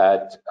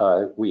that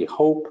we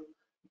hope,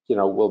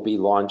 will be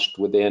launched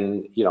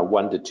within,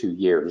 1 to 2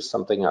 years,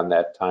 something on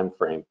that time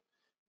frame.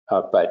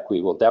 But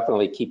we will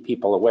definitely keep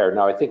people aware.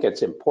 Now, I think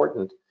it's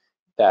important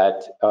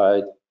that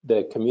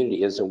the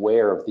community is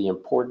aware of the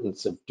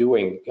importance of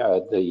doing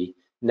the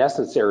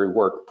necessary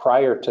work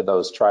prior to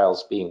those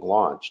trials being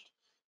launched,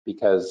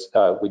 because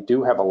we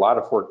do have a lot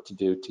of work to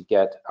do to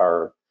get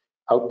our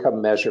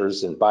outcome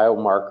measures and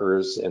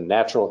biomarkers and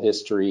natural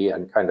history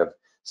and kind of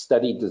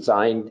study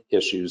design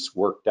issues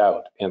worked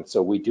out. And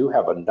so we do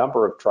have a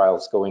number of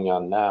trials going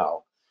on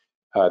now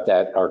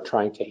that are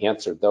trying to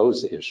answer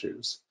those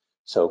issues.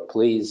 So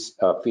please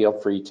feel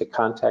free to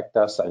contact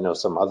us. I know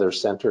some other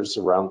centers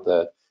around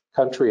the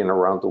country and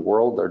around the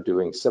world are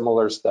doing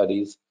similar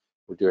studies.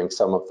 We're doing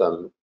some of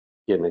them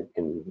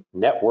in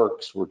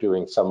networks. We're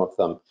doing some of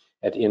them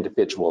at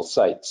individual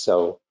sites.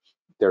 So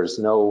there's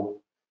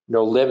no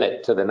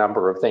limit to the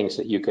number of things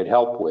that you could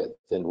help with,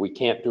 and we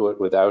can't do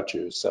it without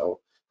you. So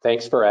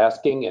thanks for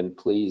asking, and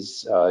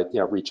please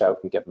reach out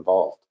and get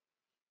involved.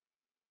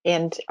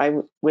 And I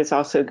was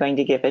also going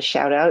to give a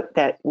shout out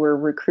that we're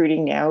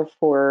recruiting now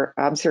for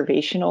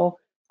observational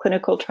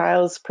clinical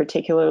trials,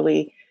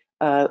 particularly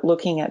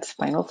looking at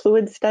spinal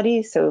fluid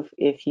studies. So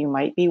if you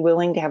might be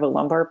willing to have a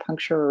lumbar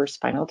puncture or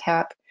spinal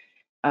tap,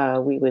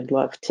 we would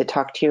love to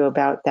talk to you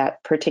about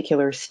that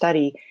particular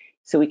study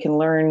so we can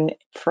learn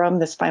from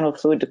the spinal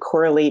fluid to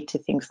correlate to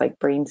things like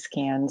brain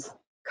scans,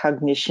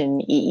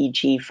 cognition,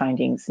 EEG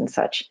findings and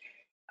such.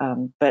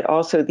 But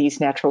also these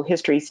natural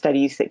history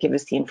studies that give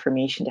us the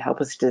information to help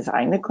us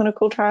design the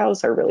clinical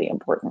trials are really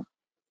important.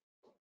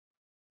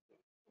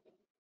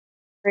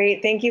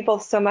 Great, thank you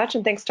both so much,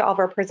 and thanks to all of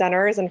our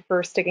presenters and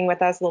for sticking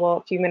with us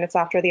a few minutes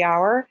after the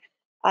hour.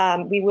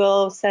 We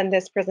will send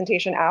this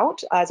presentation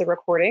out as a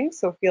recording,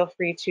 so feel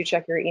free to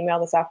check your email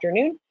this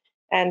afternoon.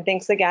 And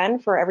thanks again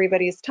for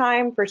everybody's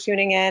time, for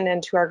tuning in,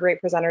 and to our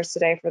great presenters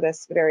today for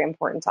this very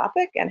important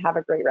topic, and have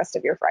a great rest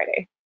of your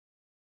Friday.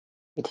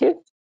 You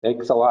too.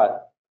 Thanks a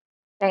lot.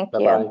 Thank you.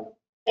 Bye-bye.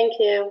 Thank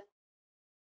you.